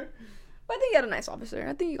god. But I think he had a nice officer.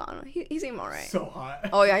 I think he got him. He seemed alright. So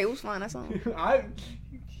hot. Oh yeah, he was fine. I saw him.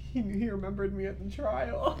 He remembered me at the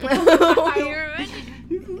trial. He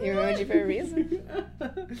remembered you for a reason.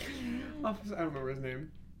 Officer, I don't remember his name.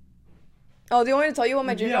 Oh, do you want me to tell you what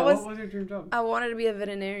my dream job was? What was your dream job? I wanted to be a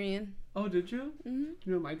veterinarian. Oh, did you? Mm-hmm. Do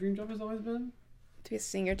you know what my dream job has always been? To be a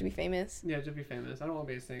singer, to be famous. Yeah, to be famous. I don't want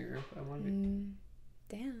to be a singer. I want to be.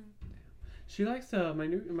 Damn. She likes to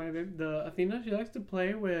the Athena. She likes to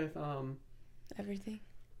play with everything.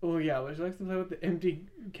 Oh yeah, but she likes to play with the empty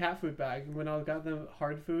cat food bag. When I got them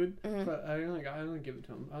hard food, but I only give it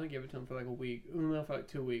to him. I only give it to him for like a week, no, for like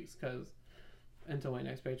 2 weeks, until my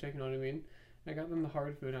next paycheck. You know what I mean? I got them the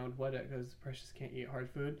hard food, and I would wet it because Precious can't eat hard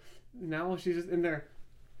food. Now she's just in there.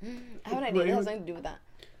 I have an idea. It has nothing to do with that.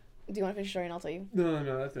 Do you want to finish the story and I'll tell you? No,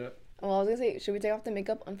 that's it. Well, I was gonna say, should we take off the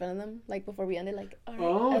makeup in front of them, like before we end it? Like, all right,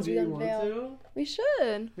 oh, do you want to? We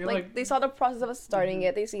should. Like they saw the process of us starting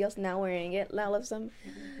it. They see us now wearing it. Now let's do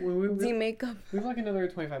makeup. We have like another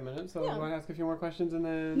 25 minutes, so I want to ask a few more questions and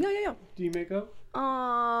then. Yeah. Do you makeup?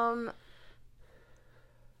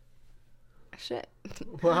 Shit.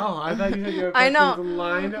 Wow, I thought you said you had questions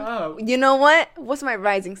lined up. You know what? What's my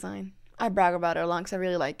rising sign? I brag about it a lot because I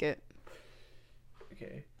really like it.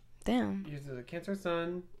 Okay. Damn. You're the Cancer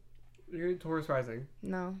Sun. You're Taurus rising.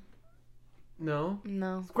 No. No?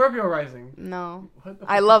 No. Scorpio rising. No.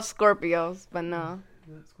 I love Scorpios, but no.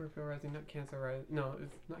 Not Scorpio rising, not Cancer rising. No,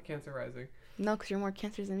 it's not Cancer rising. No, because you're more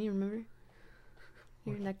Cancers than me, remember?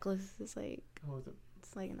 Your necklace is like... Oh, is it?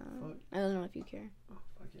 It's like, no. I don't know if you care. Oh,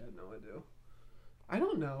 fuck yeah, no, I do. I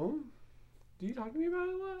don't know. Do you talk to me about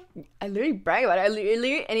it a lot? I literally brag about it. I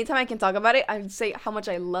literally, anytime I can talk about it, I say how much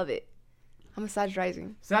I love it. I'm a Sag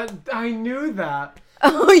rising. I knew that.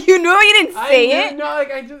 Oh, you knew? You didn't say it? No,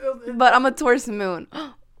 like I just... But I'm a Taurus moon.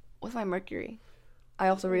 What's my Mercury? I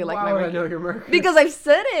also really like Why my would I Mercury. know your Mercury? Because I've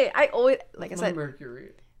said it. I always, like I My said, Mercury.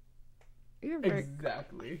 you're a Virgo.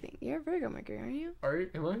 Exactly. You're a Virgo Mercury, aren't you? Are you?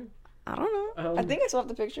 Am I? I don't know. I think I still have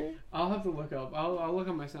the picture. I'll have to look up. I'll look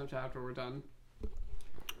up my Snapchat after we're done.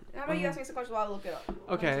 How about you ask me some questions while I look it up?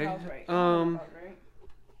 Okay. That was right.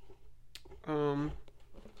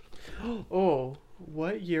 Oh,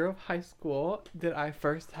 what year of high school did I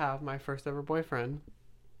first have my first ever boyfriend?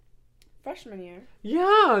 Freshman year.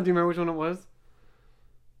 Yeah. Do you remember which one it was?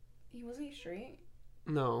 Wasn't he straight?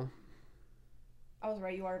 No. I was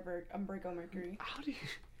right. You are I'm Virgo Mercury. How do you?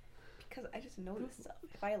 Because I just know this stuff.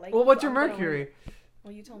 If I like. Well, what's your I'm gonna learn Mercury? it.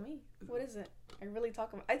 Well, you tell me. What is it? I really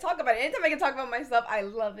talk about. I talk about it anytime I can talk about myself. I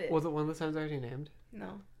love it. Was it one of the signs I already named?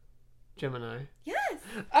 No. Gemini. Yes.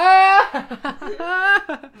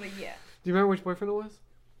 Ah! Like yeah. Do you remember which boyfriend it was?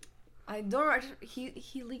 I don't. He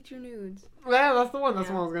leaked your nudes. Yeah, that's the one. That's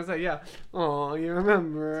Yeah. the one I was gonna say. Yeah. Oh, you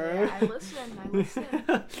remember? Yeah, I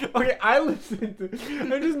listen. Okay, I listened to.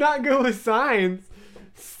 I'm just not good with signs.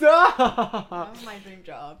 Stop. That was my dream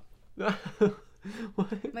job.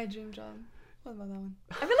 What? My dream job. What about that one?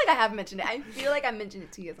 I feel like I have mentioned it. I feel like I mentioned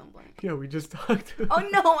it to you at some point. Yeah, we just talked. Oh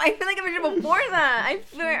no! I feel like I mentioned it before that. I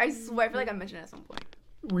swear. I feel like I mentioned it at some point.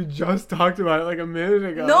 We just talked about it like a minute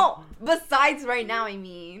ago. No, besides right now. I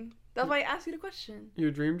mean, that's why I asked you the question.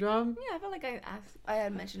 Your dream job? Yeah, I feel like I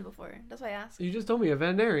had mentioned it before. That's why I asked. You just told me a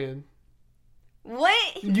veterinarian.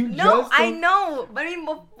 What? You no, just I told- know, but I mean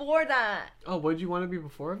before that. Oh, what did you want to be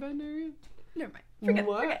before a veterinarian? Never mind. Forget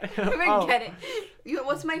What? it. Oh. Forget it.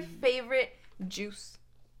 What's my favorite juice?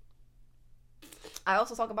 I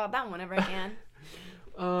also talk about that whenever I can.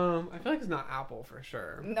 I feel like it's not apple for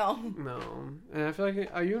sure. No. No, and I feel like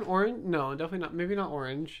are you an orange? No, definitely not. Maybe not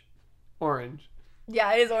orange. Orange.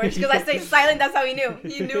 Yeah, it is orange because I say silent. That's how he knew.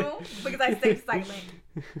 He knew because I say silent.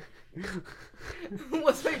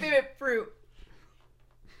 What's my favorite fruit?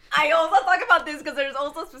 I also talk about this because there's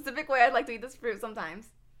also a specific way I'd like to eat this fruit sometimes.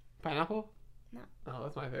 Pineapple? No. Oh,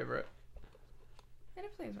 that's my favorite. And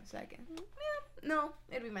it plays my second. Yeah, no,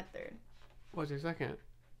 it'd be my third. What's your second?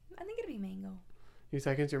 I think it'd be mango. Your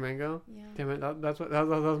second's your mango? Yeah. Damn it, that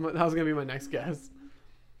was gonna be my next guess.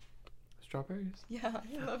 Strawberries? Yeah,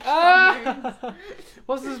 I love strawberries. Ah!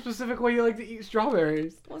 What's the specific way you like to eat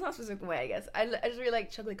strawberries? Well, it's not a specific way, I guess. I just really like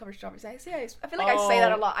chocolate covered strawberries. I feel like I say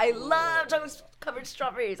that a lot. I love chocolate covered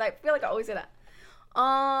strawberries. I feel like I always say that.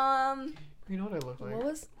 You know what I look like? What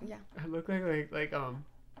was? Yeah. I look like A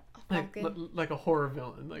falcon. like a horror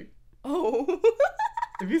villain. Like, Oh.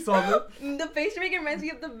 if you saw this, The face you're making reminds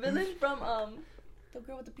me of the villain from the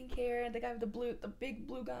girl with the pink hair and the guy with the big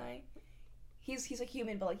blue guy. He's a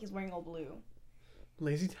human, but like he's wearing all blue.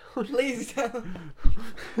 Lazy Town. Lazy Town.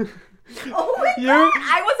 Oh my You're- god!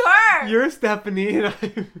 I was her. You're Stephanie,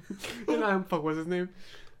 and I'm fuck. What's his name?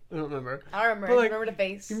 I don't remember. I don't remember. But, I like, remember the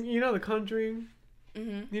face. You know the Conjuring?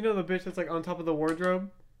 Mhm. You know the bitch that's like on top of the wardrobe?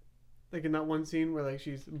 Like in that one scene where like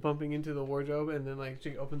she's bumping into the wardrobe and then like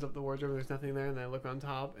she opens up the wardrobe and there's nothing there and I look on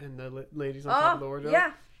top and the lady's on top of the wardrobe.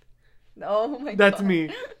 Yeah. Oh my god. That's me.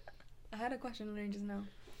 I had a question later just now.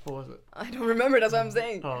 What was it? I don't remember. That's what I'm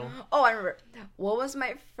saying. Oh. Oh, I remember. What was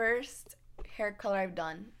my first hair color I've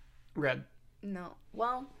done? Red. No.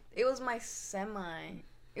 Well, it was my semi.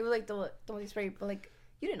 It was like the one you spray, but like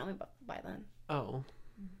you didn't know me by then. Oh.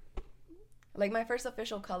 Like my first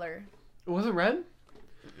official color. Was it red?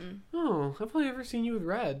 Mm-mm. Oh, I've only ever seen you with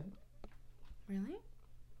red. Really?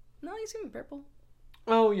 No, you see me purple.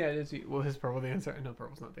 Oh yeah, it is. Well, his purple the answer. No,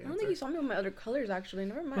 purple's not the I answer. don't think you saw me with my other colors actually.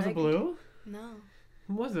 Never mind. Was it blue? No,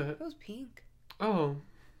 What was it? it was pink. Oh.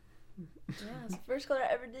 Yeah, it's the first color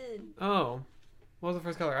I ever did. Oh. What was the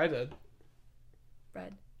first color I did?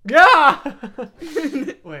 Red. Yeah!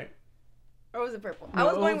 Wait. Or was it purple? No, I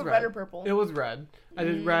was it going was with red red. or purple. It was red. I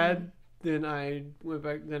did red, then I went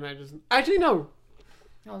back, then I just... Actually, no!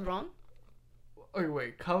 I was wrong? Okay,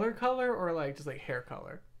 wait. Color or like just like hair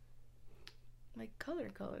color? Like color.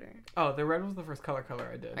 Oh, the red was the first color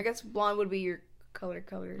I did. I guess blonde would be your color.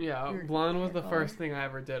 Yeah, your blonde was hair the color. first thing I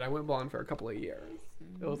ever did. I went blonde for a couple of years.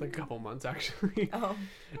 It was like a couple months actually. Oh.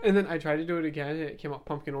 And then I tried to do it again and it came out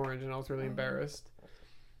pumpkin orange and I was really embarrassed.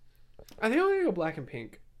 I think I'm gonna go black and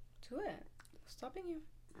pink. Do it. Stopping you.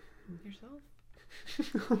 Yourself.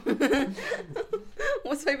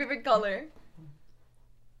 What's my favorite color?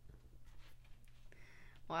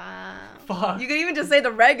 Wow. Fuck. You could even just say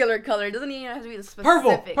the regular color. It doesn't even have to be the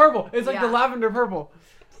specific. Purple. It's like the Yeah. lavender purple.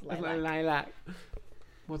 It's It's lilac. like lilac.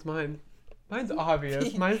 What's mine? Mine's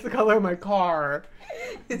obvious. Mine's the color of my car.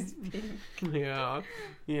 It's pink.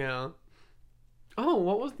 Yeah. Oh,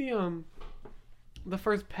 what was the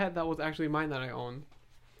first pet that was actually mine that I owned?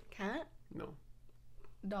 Cat? No.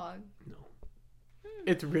 Dog? No.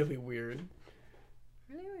 It's really weird.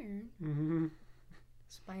 Really weird. Mm-hmm.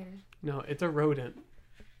 Spider. No, it's a rodent.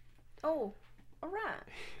 Oh, a rat.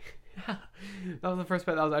 Yeah. That was the first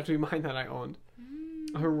pet that was actually mine that I owned.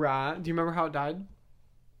 A rat. Do you remember how it died?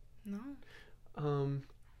 No.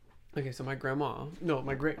 Okay, so my great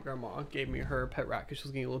grandma gave me her pet rat because she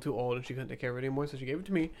was getting a little too old and she couldn't take care of it anymore, so she gave it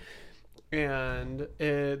to me. And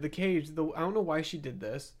the cage, I don't know why she did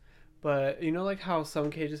this, but you know, like how some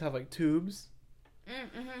cages have like tubes.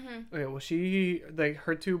 Okay, well, she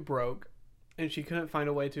her tube broke, and she couldn't find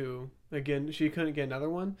a way to she couldn't get another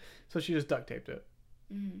one, so she just duct taped it.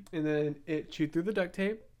 And then it chewed through the duct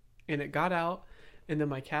tape, and it got out, and then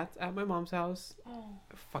my cats at my mom's house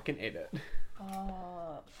fucking ate it.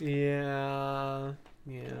 Yeah.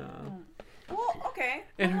 Well, okay.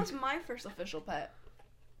 What was my first official pet?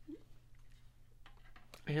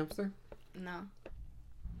 A hamster? No.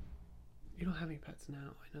 You don't have any pets now.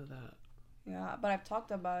 I know that. Yeah, but I've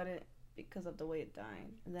talked about it because of the way it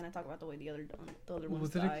died, and then I talked about the way the other ones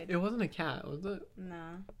died. It wasn't a cat, was it?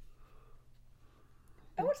 No.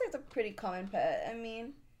 I would say it's a pretty common pet. I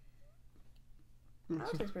mean, I would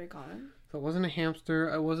say it's pretty common. So it wasn't a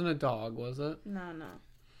hamster. It wasn't a dog, was it? No.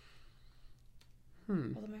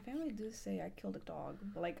 Although my family do say I killed a dog,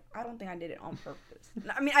 but like I don't think I did it on purpose.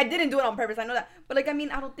 I mean, I didn't do it on purpose. I know that, but like I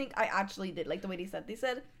mean, I don't think I actually did. Like the way they said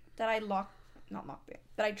that I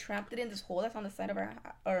that I trapped it in this hole that's on the side of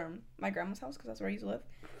my grandma's house, because that's where I used to live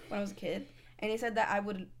when I was a kid. And they said that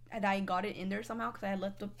I got it in there somehow because I had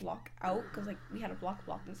left the block out, because like we had a block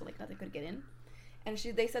blocking, so like nothing could get in. And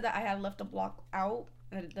they said that I had left the block out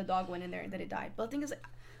and the dog went in there and then it died. But the thing is, like,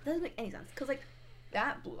 it doesn't make any sense, because like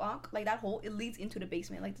that block, like that hole, it leads into the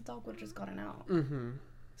basement. Like the dog would have just gotten out.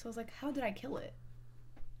 So I was like, how did I kill it?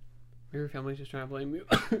 Your family's just trying to blame you.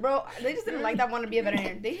 Bro, they just didn't like that want to be a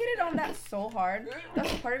veterinarian. They hit it on that so hard.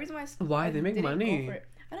 That's part of the reason why they make money. Go for it.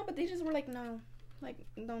 I know, but they just were like, no, like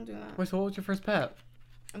don't do that. Wait, so what was your first pet?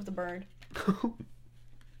 It was a bird.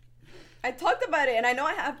 I talked about it, and I know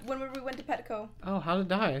I have when we went to Petco. Oh, how did it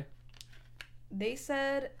die? They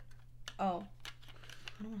said, I don't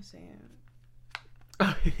want to say it.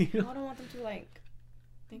 I don't want them to like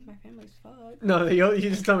think my family's fucked. No, you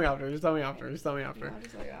just tell me after. Just tell me after. No, I'll just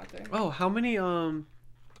tell you after. Oh, how many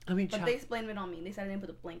But they blamed it on me. They said I didn't put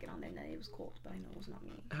the blanket on there and that it was cold, but I know it was not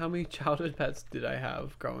me. How many childhood pets did I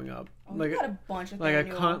have growing up? Oh, like, you got a bunch of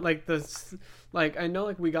like I know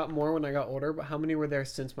like we got more when I got older, but how many were there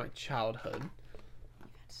since my childhood? I've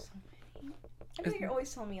had so many. I know you're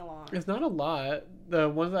always telling me a lot. It's not a lot. The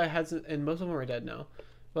ones that I had, and most of them are dead now.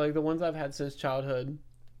 But like the ones I've had since childhood.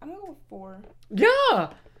 I'm gonna go with 4.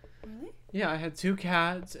 Yeah. Really? Yeah, I had 2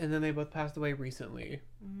 cats, and then they both passed away recently.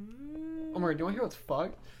 Omar, do you want to hear what's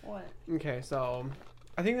fucked? What? Okay, so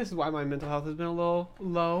I think this is why my mental health has been a little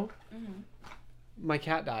low. My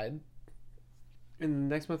cat died. And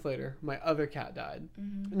the next month later, my other cat died.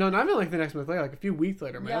 No, not even like the next month later, like a few weeks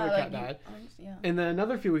later, my other cat died. And then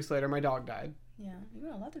another few weeks later, my dog died. Yeah, you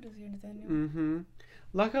got a lot to do here, Nathaniel.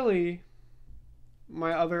 Luckily,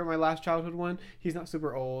 my last childhood one, he's not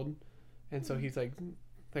super old. And so he's like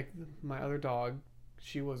my other dog,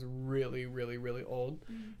 she was really, really, really old.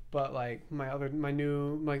 But like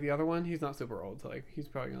the other one, he's not super old. So like he's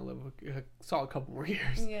probably gonna live a solid couple more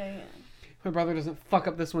years. Yeah. My brother doesn't fuck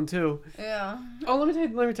up this one too. Yeah. Oh, let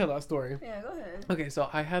me tell that story. Yeah, go ahead. Okay, so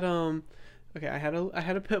I had I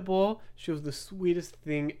had a pit bull. She was the sweetest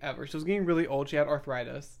thing ever. She was getting really old. She had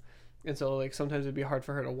arthritis, and so like sometimes it'd be hard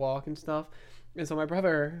for her to walk and stuff. And so my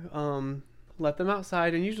brother let them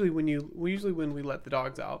outside. And usually when we let the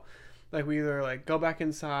dogs out, like we either like go back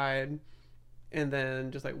inside, and then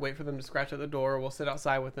just like wait for them to scratch at the door. Or we'll sit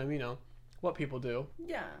outside with them. You know what people do.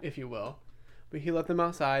 Yeah. If you will. But he let them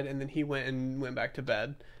outside, and then he went back to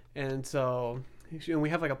bed. And so, and we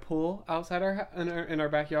have like a pool outside in our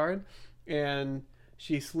backyard, and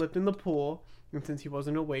she slipped in the pool. And since he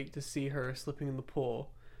wasn't awake to see her slipping in the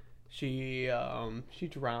pool, she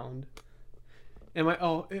drowned. And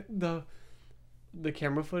the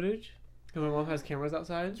camera footage, because my mom has cameras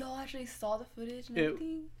outside. Y'all actually saw the footage and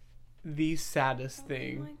everything? The saddest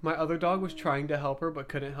thing. My other dog was trying to help her but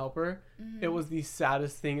couldn't help her. It was the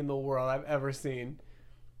saddest thing in the world I've ever seen.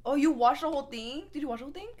 Oh, you watched the whole thing? Did you watch the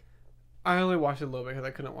whole thing? I only watched it a little bit because I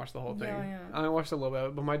couldn't watch the whole thing. Yeah. I only watched a little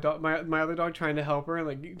bit, but my other dog trying to help her,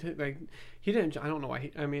 like he didn't. I don't know why.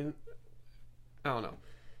 I don't know,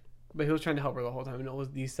 but he was trying to help her the whole time, and it was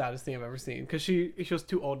the saddest thing I've ever seen because she was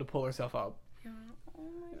too old to pull herself up. Yeah. Oh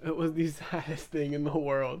my God. It was the saddest thing in the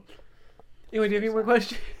world. Anyway, do you have any more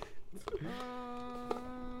questions?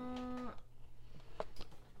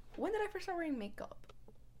 When did I first start wearing makeup?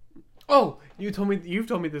 Oh, you've told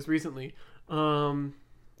me this recently.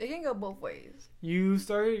 It can go both ways. You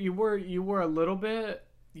were a little bit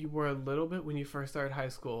when you first started high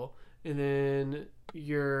school, and then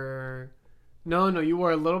you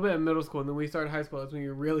were a little bit in middle school, and then when you started high school, that's when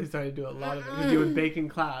you really started to do a lot of it because you would bake in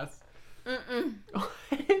class.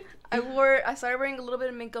 I started wearing a little bit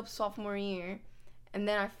of makeup sophomore year, and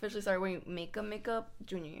then I officially started wearing makeup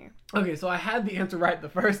junior year. Okay, so I had the answer right the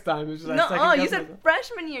first time. It was just you said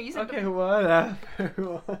freshman year. You said okay, whatever.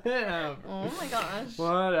 Whatever. Oh my gosh.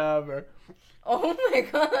 Whatever. Oh my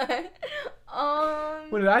god.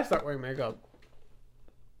 When did I start wearing makeup?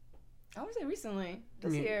 I would say recently.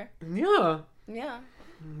 This year. Yeah. Yeah.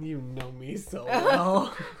 You know me so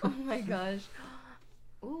well. Oh my gosh.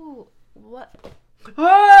 Ooh, what?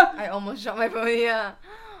 Ah! I almost shot my phone. Yeah.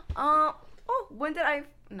 When did I?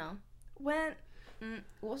 No. When?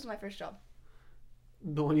 What was my first job?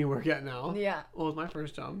 The one you work at now? Yeah. What was my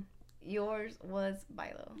first job? Yours was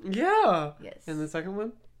Bilo. Yeah. Yes. And the second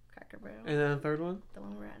one? Cracker Barrel. And then the third one? The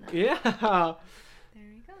one we're at now. Yeah. There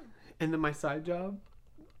you go. And then my side job?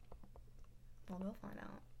 Well, we'll find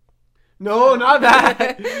out. No, not that.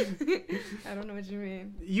 I don't know what you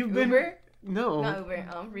mean. You've Uber? been no. Not Uber.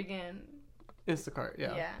 Freaking Instacart.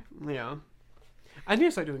 Yeah. Yeah. Yeah. I need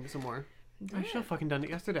to start doing it some more. Do I should have it. fucking done it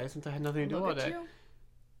yesterday since I had nothing to do all Look at day. you.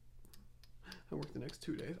 I work the next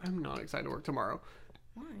 2 days. I'm not excited to work tomorrow.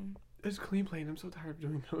 Why? It's clean play and I'm so tired of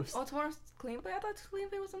doing those. Oh, tomorrow's clean play. I thought clean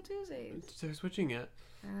play was on Tuesdays. They're switching it.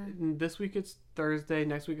 This week it's Thursday.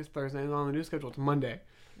 Next week it's Thursday. And on the new schedule it's Monday.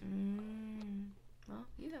 Well,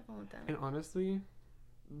 you have fun with that. And honestly,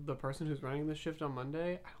 the person who's running this shift on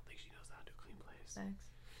Monday, I don't think she knows how to do clean plays. Thanks.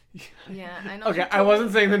 Yeah, I know. Okay, I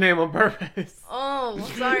wasn't saying the name on purpose. Oh,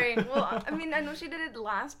 sorry. Well, I mean, I know she did it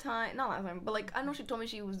last time. Not last time, but like, I know she told me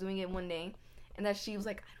she was doing it one day. And that she was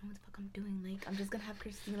like, I don't know what the fuck I'm doing. Like, I'm just gonna have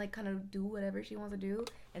Christine, like, kind of do whatever she wants to do.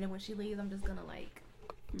 And then when she leaves, I'm just gonna, like,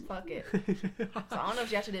 fuck it. So I don't know if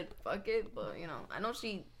she actually did fuck it, but, you know, I know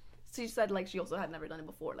she said, like, she also had never done it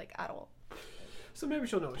before, like, at all. So maybe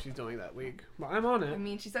she'll know what she's doing that week. But I'm on it. I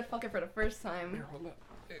mean, she said fuck it for the first time. Here, hold up.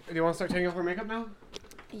 Do you want to start taking off her makeup now?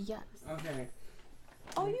 Yes. Okay.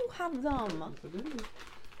 Oh, you have them. Yes, I do.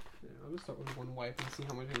 Yeah, I'll just start with one wipe and see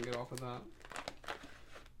how much I can get off with that.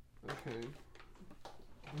 Okay.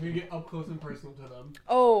 I'm gonna get up close and personal to them.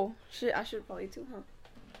 Oh, shit. I should probably too, huh?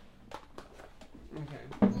 Okay.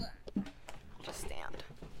 Just stand.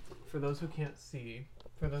 For those who can't see,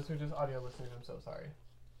 for those who are just audio listeners, I'm so sorry.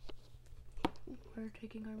 We're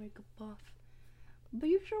taking our makeup off. But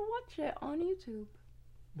you should watch it on YouTube.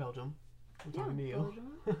 Belgium. I'm talking to you.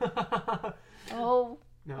 Belgium. Oh.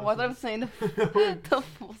 No, I thought I was saying the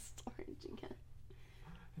full storage again.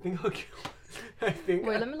 I think I'll kill.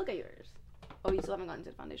 Wait, let me look at yours. Oh, you still haven't gotten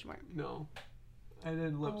to the foundation part. No. I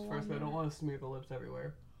did lips first, but I don't want to smear the lips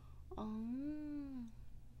everywhere. Oh.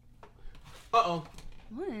 Uh-oh.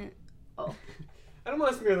 What? Oh. I don't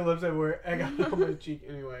want to smear the lips everywhere. I got it on my cheek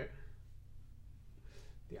anyway.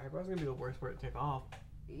 The eyebrow's gonna be the worst part to take off.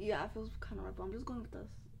 Yeah, it feels kind of rough. I'm just going with this,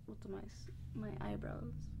 with my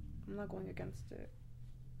eyebrows. I'm not going against it.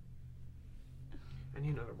 I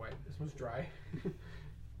need another wipe. This one's dry.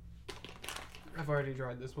 I've already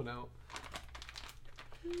dried this one out.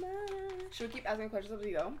 Should we keep asking questions as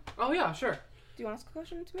we go? Oh yeah, sure. Do you want to ask a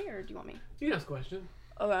question to me, or do you want me? You can ask a question.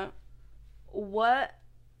 Okay. What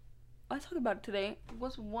I talked about today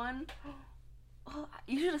was one. Oh,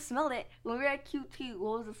 you should have smelled it. When we were at QT,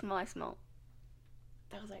 what was the smell I smelled?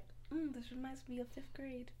 I was like, this reminds me of 5th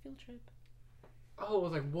grade field trip. Oh, it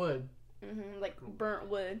was like wood. Like burnt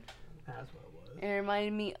wood. That's what it was. It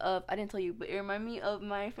reminded me of, I didn't tell you, but it reminded me of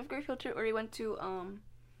my 5th grade field trip where we went to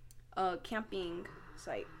a camping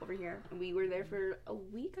site over here. And we were there for a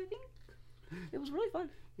week, I think. It was really fun.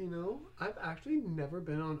 You know, I've actually never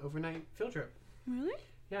been on an overnight field trip. Really?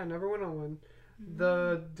 Yeah, I never went on one.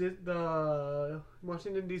 The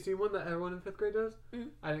Washington D.C. one that everyone in 5th grade does,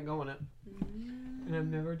 I didn't go on it. And I've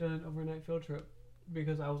never done an overnight field trip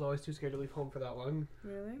because I was always too scared to leave home for that one.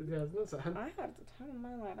 Really? Yeah, isn't that sad? I had the time of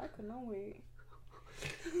my life. I could not wait.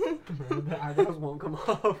 The eyebrows won't come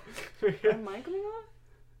off. Are mine coming off?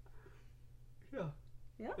 Yeah.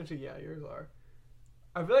 Yeah? Actually, yeah, yours are.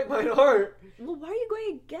 I feel like mine aren't. Well, why are you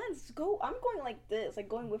going against? I'm going like this, like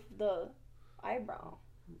going with the eyebrow.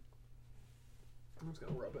 I'm just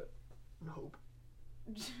gonna rub it and hope.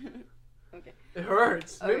 Okay. It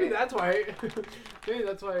hurts. Okay. Maybe that's why. Maybe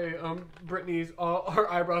that's why. Brittany's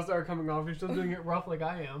her eyebrows are coming off. You're still doing it rough like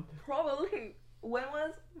I am. Probably. When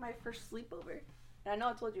was my first sleepover? And I know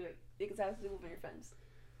I told you it because I was sleeping with your friends.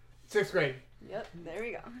 6th grade. Yep. There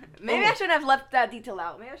we go. Maybe I should have left that detail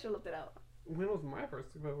out. Maybe I should have left it out. When was my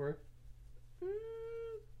first sleepover?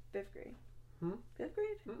 5th grade. 5th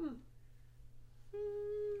grade? Mm-mm.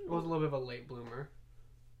 I was a little bit of a late bloomer.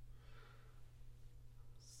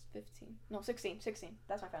 15. No, 16. 16.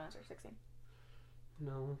 That's my final answer. 16.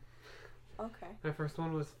 No. Okay. My first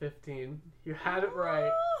one was 15. You had it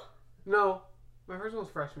right. No. My first one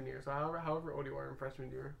was freshman year, so however old you are in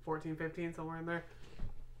freshman year. 14, 15, somewhere in there.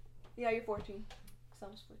 Yeah, you're 14. Some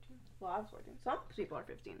was 14. Well, I was 14. Some people are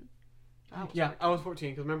 15. I was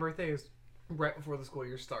 14 because my birthday is right before the school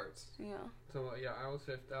year starts. Yeah. So yeah, I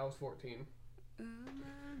was 14. Oh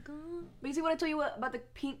my god. But you see what I told you about the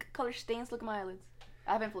pink color stains? Look at my eyelids.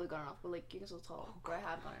 I haven't fully gone off, but like you can still tell where I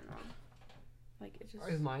have gotten off. Like it just.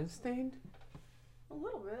 Is mine stained? A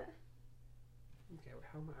little bit. Okay,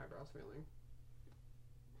 how are my eyebrows feeling?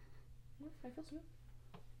 I feel smooth.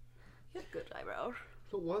 You have good eyebrows.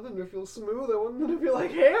 So one of them feel smooth, I want them to feel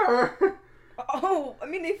like hair. Oh, I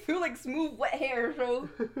mean they feel like smooth wet hair, so.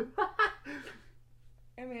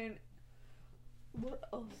 I mean, what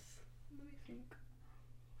else? Let me think.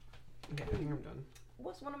 Okay, I think I'm done.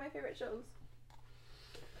 What's one of my favorite shows?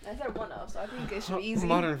 I said one of, so I think it should be easy.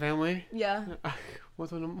 Modern Family. Yeah.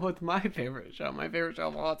 What's my favorite show? My favorite show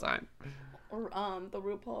of all time. Or the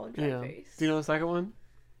RuPaul Drag Race. Do you know the second one?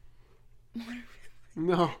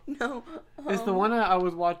 No. No. It's the one I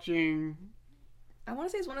was watching. I want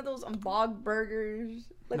to say it's one of those Bog Burgers,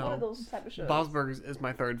 like No. one of those type of shows. Bob's Burgers is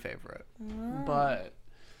my third favorite, Ah. but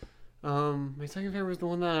my second favorite is the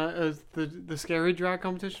one that is the scary drag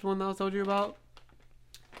competition one that I told you about.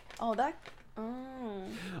 Oh, that. Oh.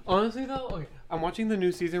 Honestly though, okay, I'm watching the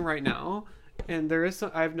new season right now, and there is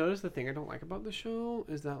I've noticed the thing I don't like about the show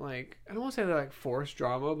is that like I don't want to say they're like forced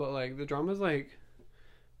drama, but like the drama's like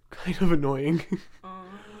kind of annoying.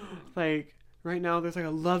 Like right now there's like a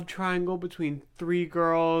love triangle between 3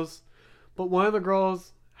 girls, but one of the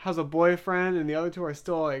girls has a boyfriend and the other 2 are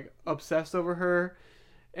still like obsessed over her,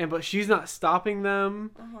 but she's not stopping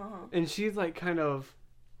them, and she's like kind of.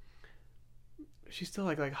 She's still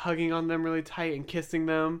like hugging on them really tight and kissing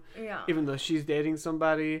them. Yeah. Even though she's dating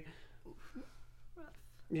somebody.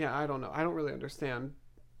 Yeah, I don't know. I don't really understand.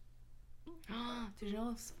 Did you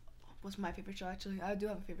know what's my favorite show? Actually, I do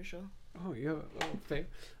have a favorite show. Oh, yeah.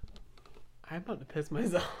 I'm about to piss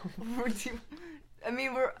myself. I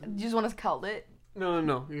mean, you just want to count it?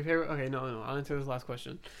 No. Your favorite? Okay, no. I'll answer this last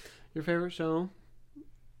question. Your favorite show?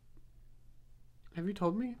 Have you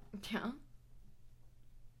told me? Yeah.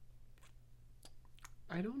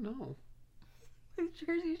 I don't know.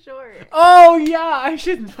 Jersey Shore. Oh yeah, I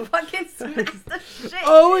should fucking smash the shit.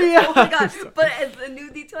 Oh yeah. Oh my god! But a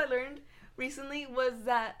new detail I learned recently was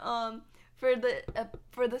that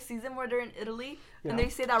for the season where they're in Italy and they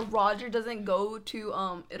say that Roger doesn't go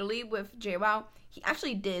to Italy with JWoww. He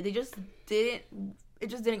actually did. They just didn't. It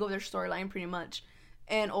just didn't go with their storyline pretty much,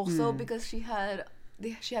 and also because she had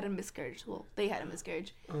a miscarriage. Well, they had a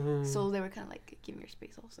miscarriage, so they were kind of like giving her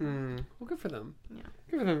space also. Well, good for them. Yeah.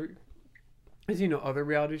 Good for them. As you know, other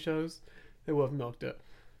reality shows, they will have milked it.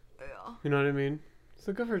 Yeah. You know what I mean?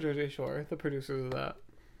 So good for Jersey Shore, the producers of that.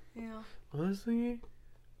 Yeah. Honestly,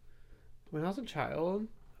 when I was a child,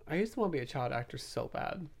 I used to want to be a child actor so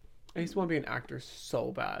bad. I used to want to be an actor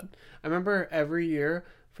so bad. I remember every year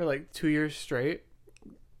for like 2 years straight.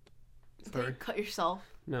 Did you cut yourself?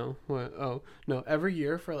 No. What? Oh, no. Every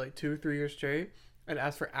year for like 2-3 years straight, I'd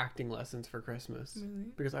ask for acting lessons for Christmas. Really?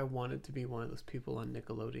 Because I wanted to be one of those people on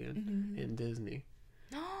Nickelodeon and Disney.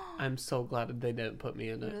 I'm so glad that they didn't put me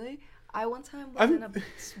in it. Really? I one time was in a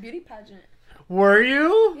beauty pageant. Were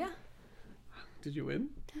you? Yeah. Did you win?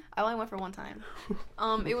 I only went for one time.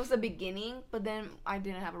 It was the beginning, but then I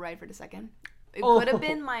didn't have a ride for the second. It could have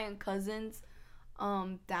been my cousin's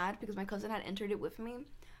dad, because my cousin had entered it with me,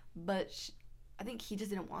 but I think he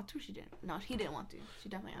just didn't want to. She didn't. No, he didn't want to. She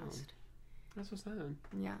definitely asked. That's so sad.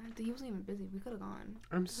 Yeah, he wasn't even busy. We could have gone.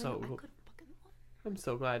 I'm so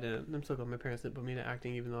glad I didn't. I'm so glad my parents didn't put me into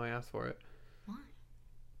acting even though I asked for it. Why?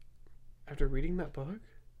 After reading that book?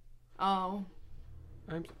 Oh.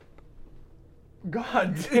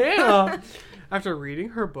 God damn! After reading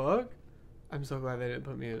her book, I'm so glad they didn't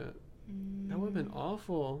put me in it. That would have been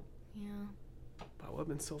awful. Yeah. But I would have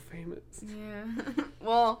been so famous. Yeah.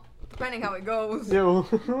 Well, depending how it goes. No.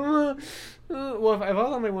 Well, if I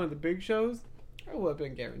was on like one of the big shows, I would have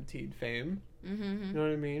been guaranteed fame. Mm-hmm. You know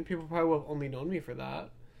what I mean? People probably would have only known me for that.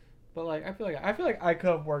 But like, I feel like I could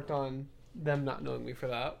have worked on them not knowing me for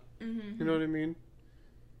that. Mm-hmm. You know what I mean?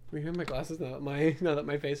 Can you hear my glasses now that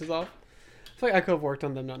my face is off? I feel like I could have worked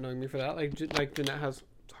on them not knowing me for that. Like Jeanette has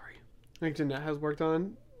worked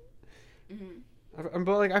on. Mm-hmm.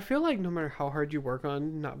 But like, I feel like no matter how hard you work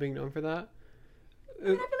on not being known for that. I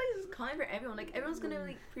mean, I feel like this is common for everyone. Like, everyone's gonna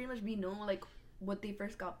like pretty much be known like what they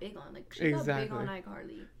first got big on. Like, she got big on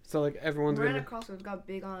iCarly. So, like, everyone's Miranda Crossroads got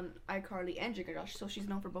big on iCarly and Drake and Josh, so she's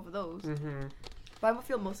known for both of those. Mm-hmm. But I would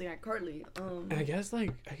feel mostly iCarly. I guess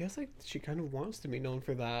she kind of wants to be known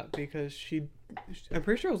for that because I'm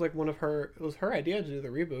pretty sure it was like it was her idea to do the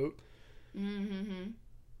reboot. Mm-hmm.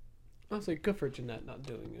 I was like, good for Jeanette not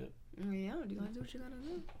doing it. Yeah, you gotta do what you gotta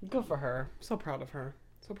do. Good for her. So proud of her.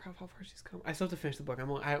 So proud of how far she's come. I still have to finish the book.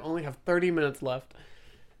 I only have 30 minutes left.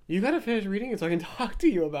 You gotta finish reading it so I can talk to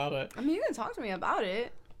you about it. I mean, you can talk to me about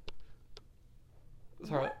it.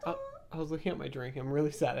 Sorry, I was looking at my drink. I'm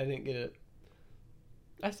really sad I didn't get it.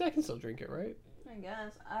 I can still drink it, right? I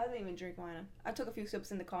guess. I didn't even drink wine. I took a few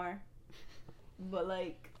sips in the car. But,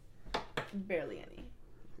 like, barely any.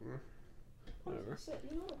 Whatever.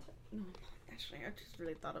 You know what? No, actually, I just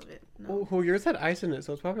really thought of it. No. Well, yours had ice in it,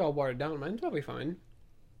 so it's probably all watered down. Mine's probably fine.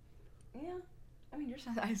 Yeah. I mean, yours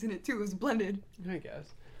has ice in it, too. It was blended. I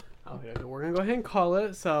guess. Okay, we're gonna go ahead and call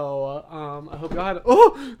it. So, I hope y'all had...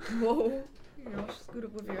 Oh! Whoa. You know, scoot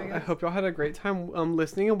up with you, I guess. I hope y'all had a great time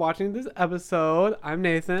listening and watching this episode. I'm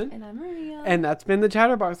Nathan. And I'm Maria. And that's been the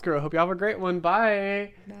Chatterbox Girl. Hope y'all have a great one.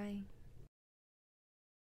 Bye. Bye.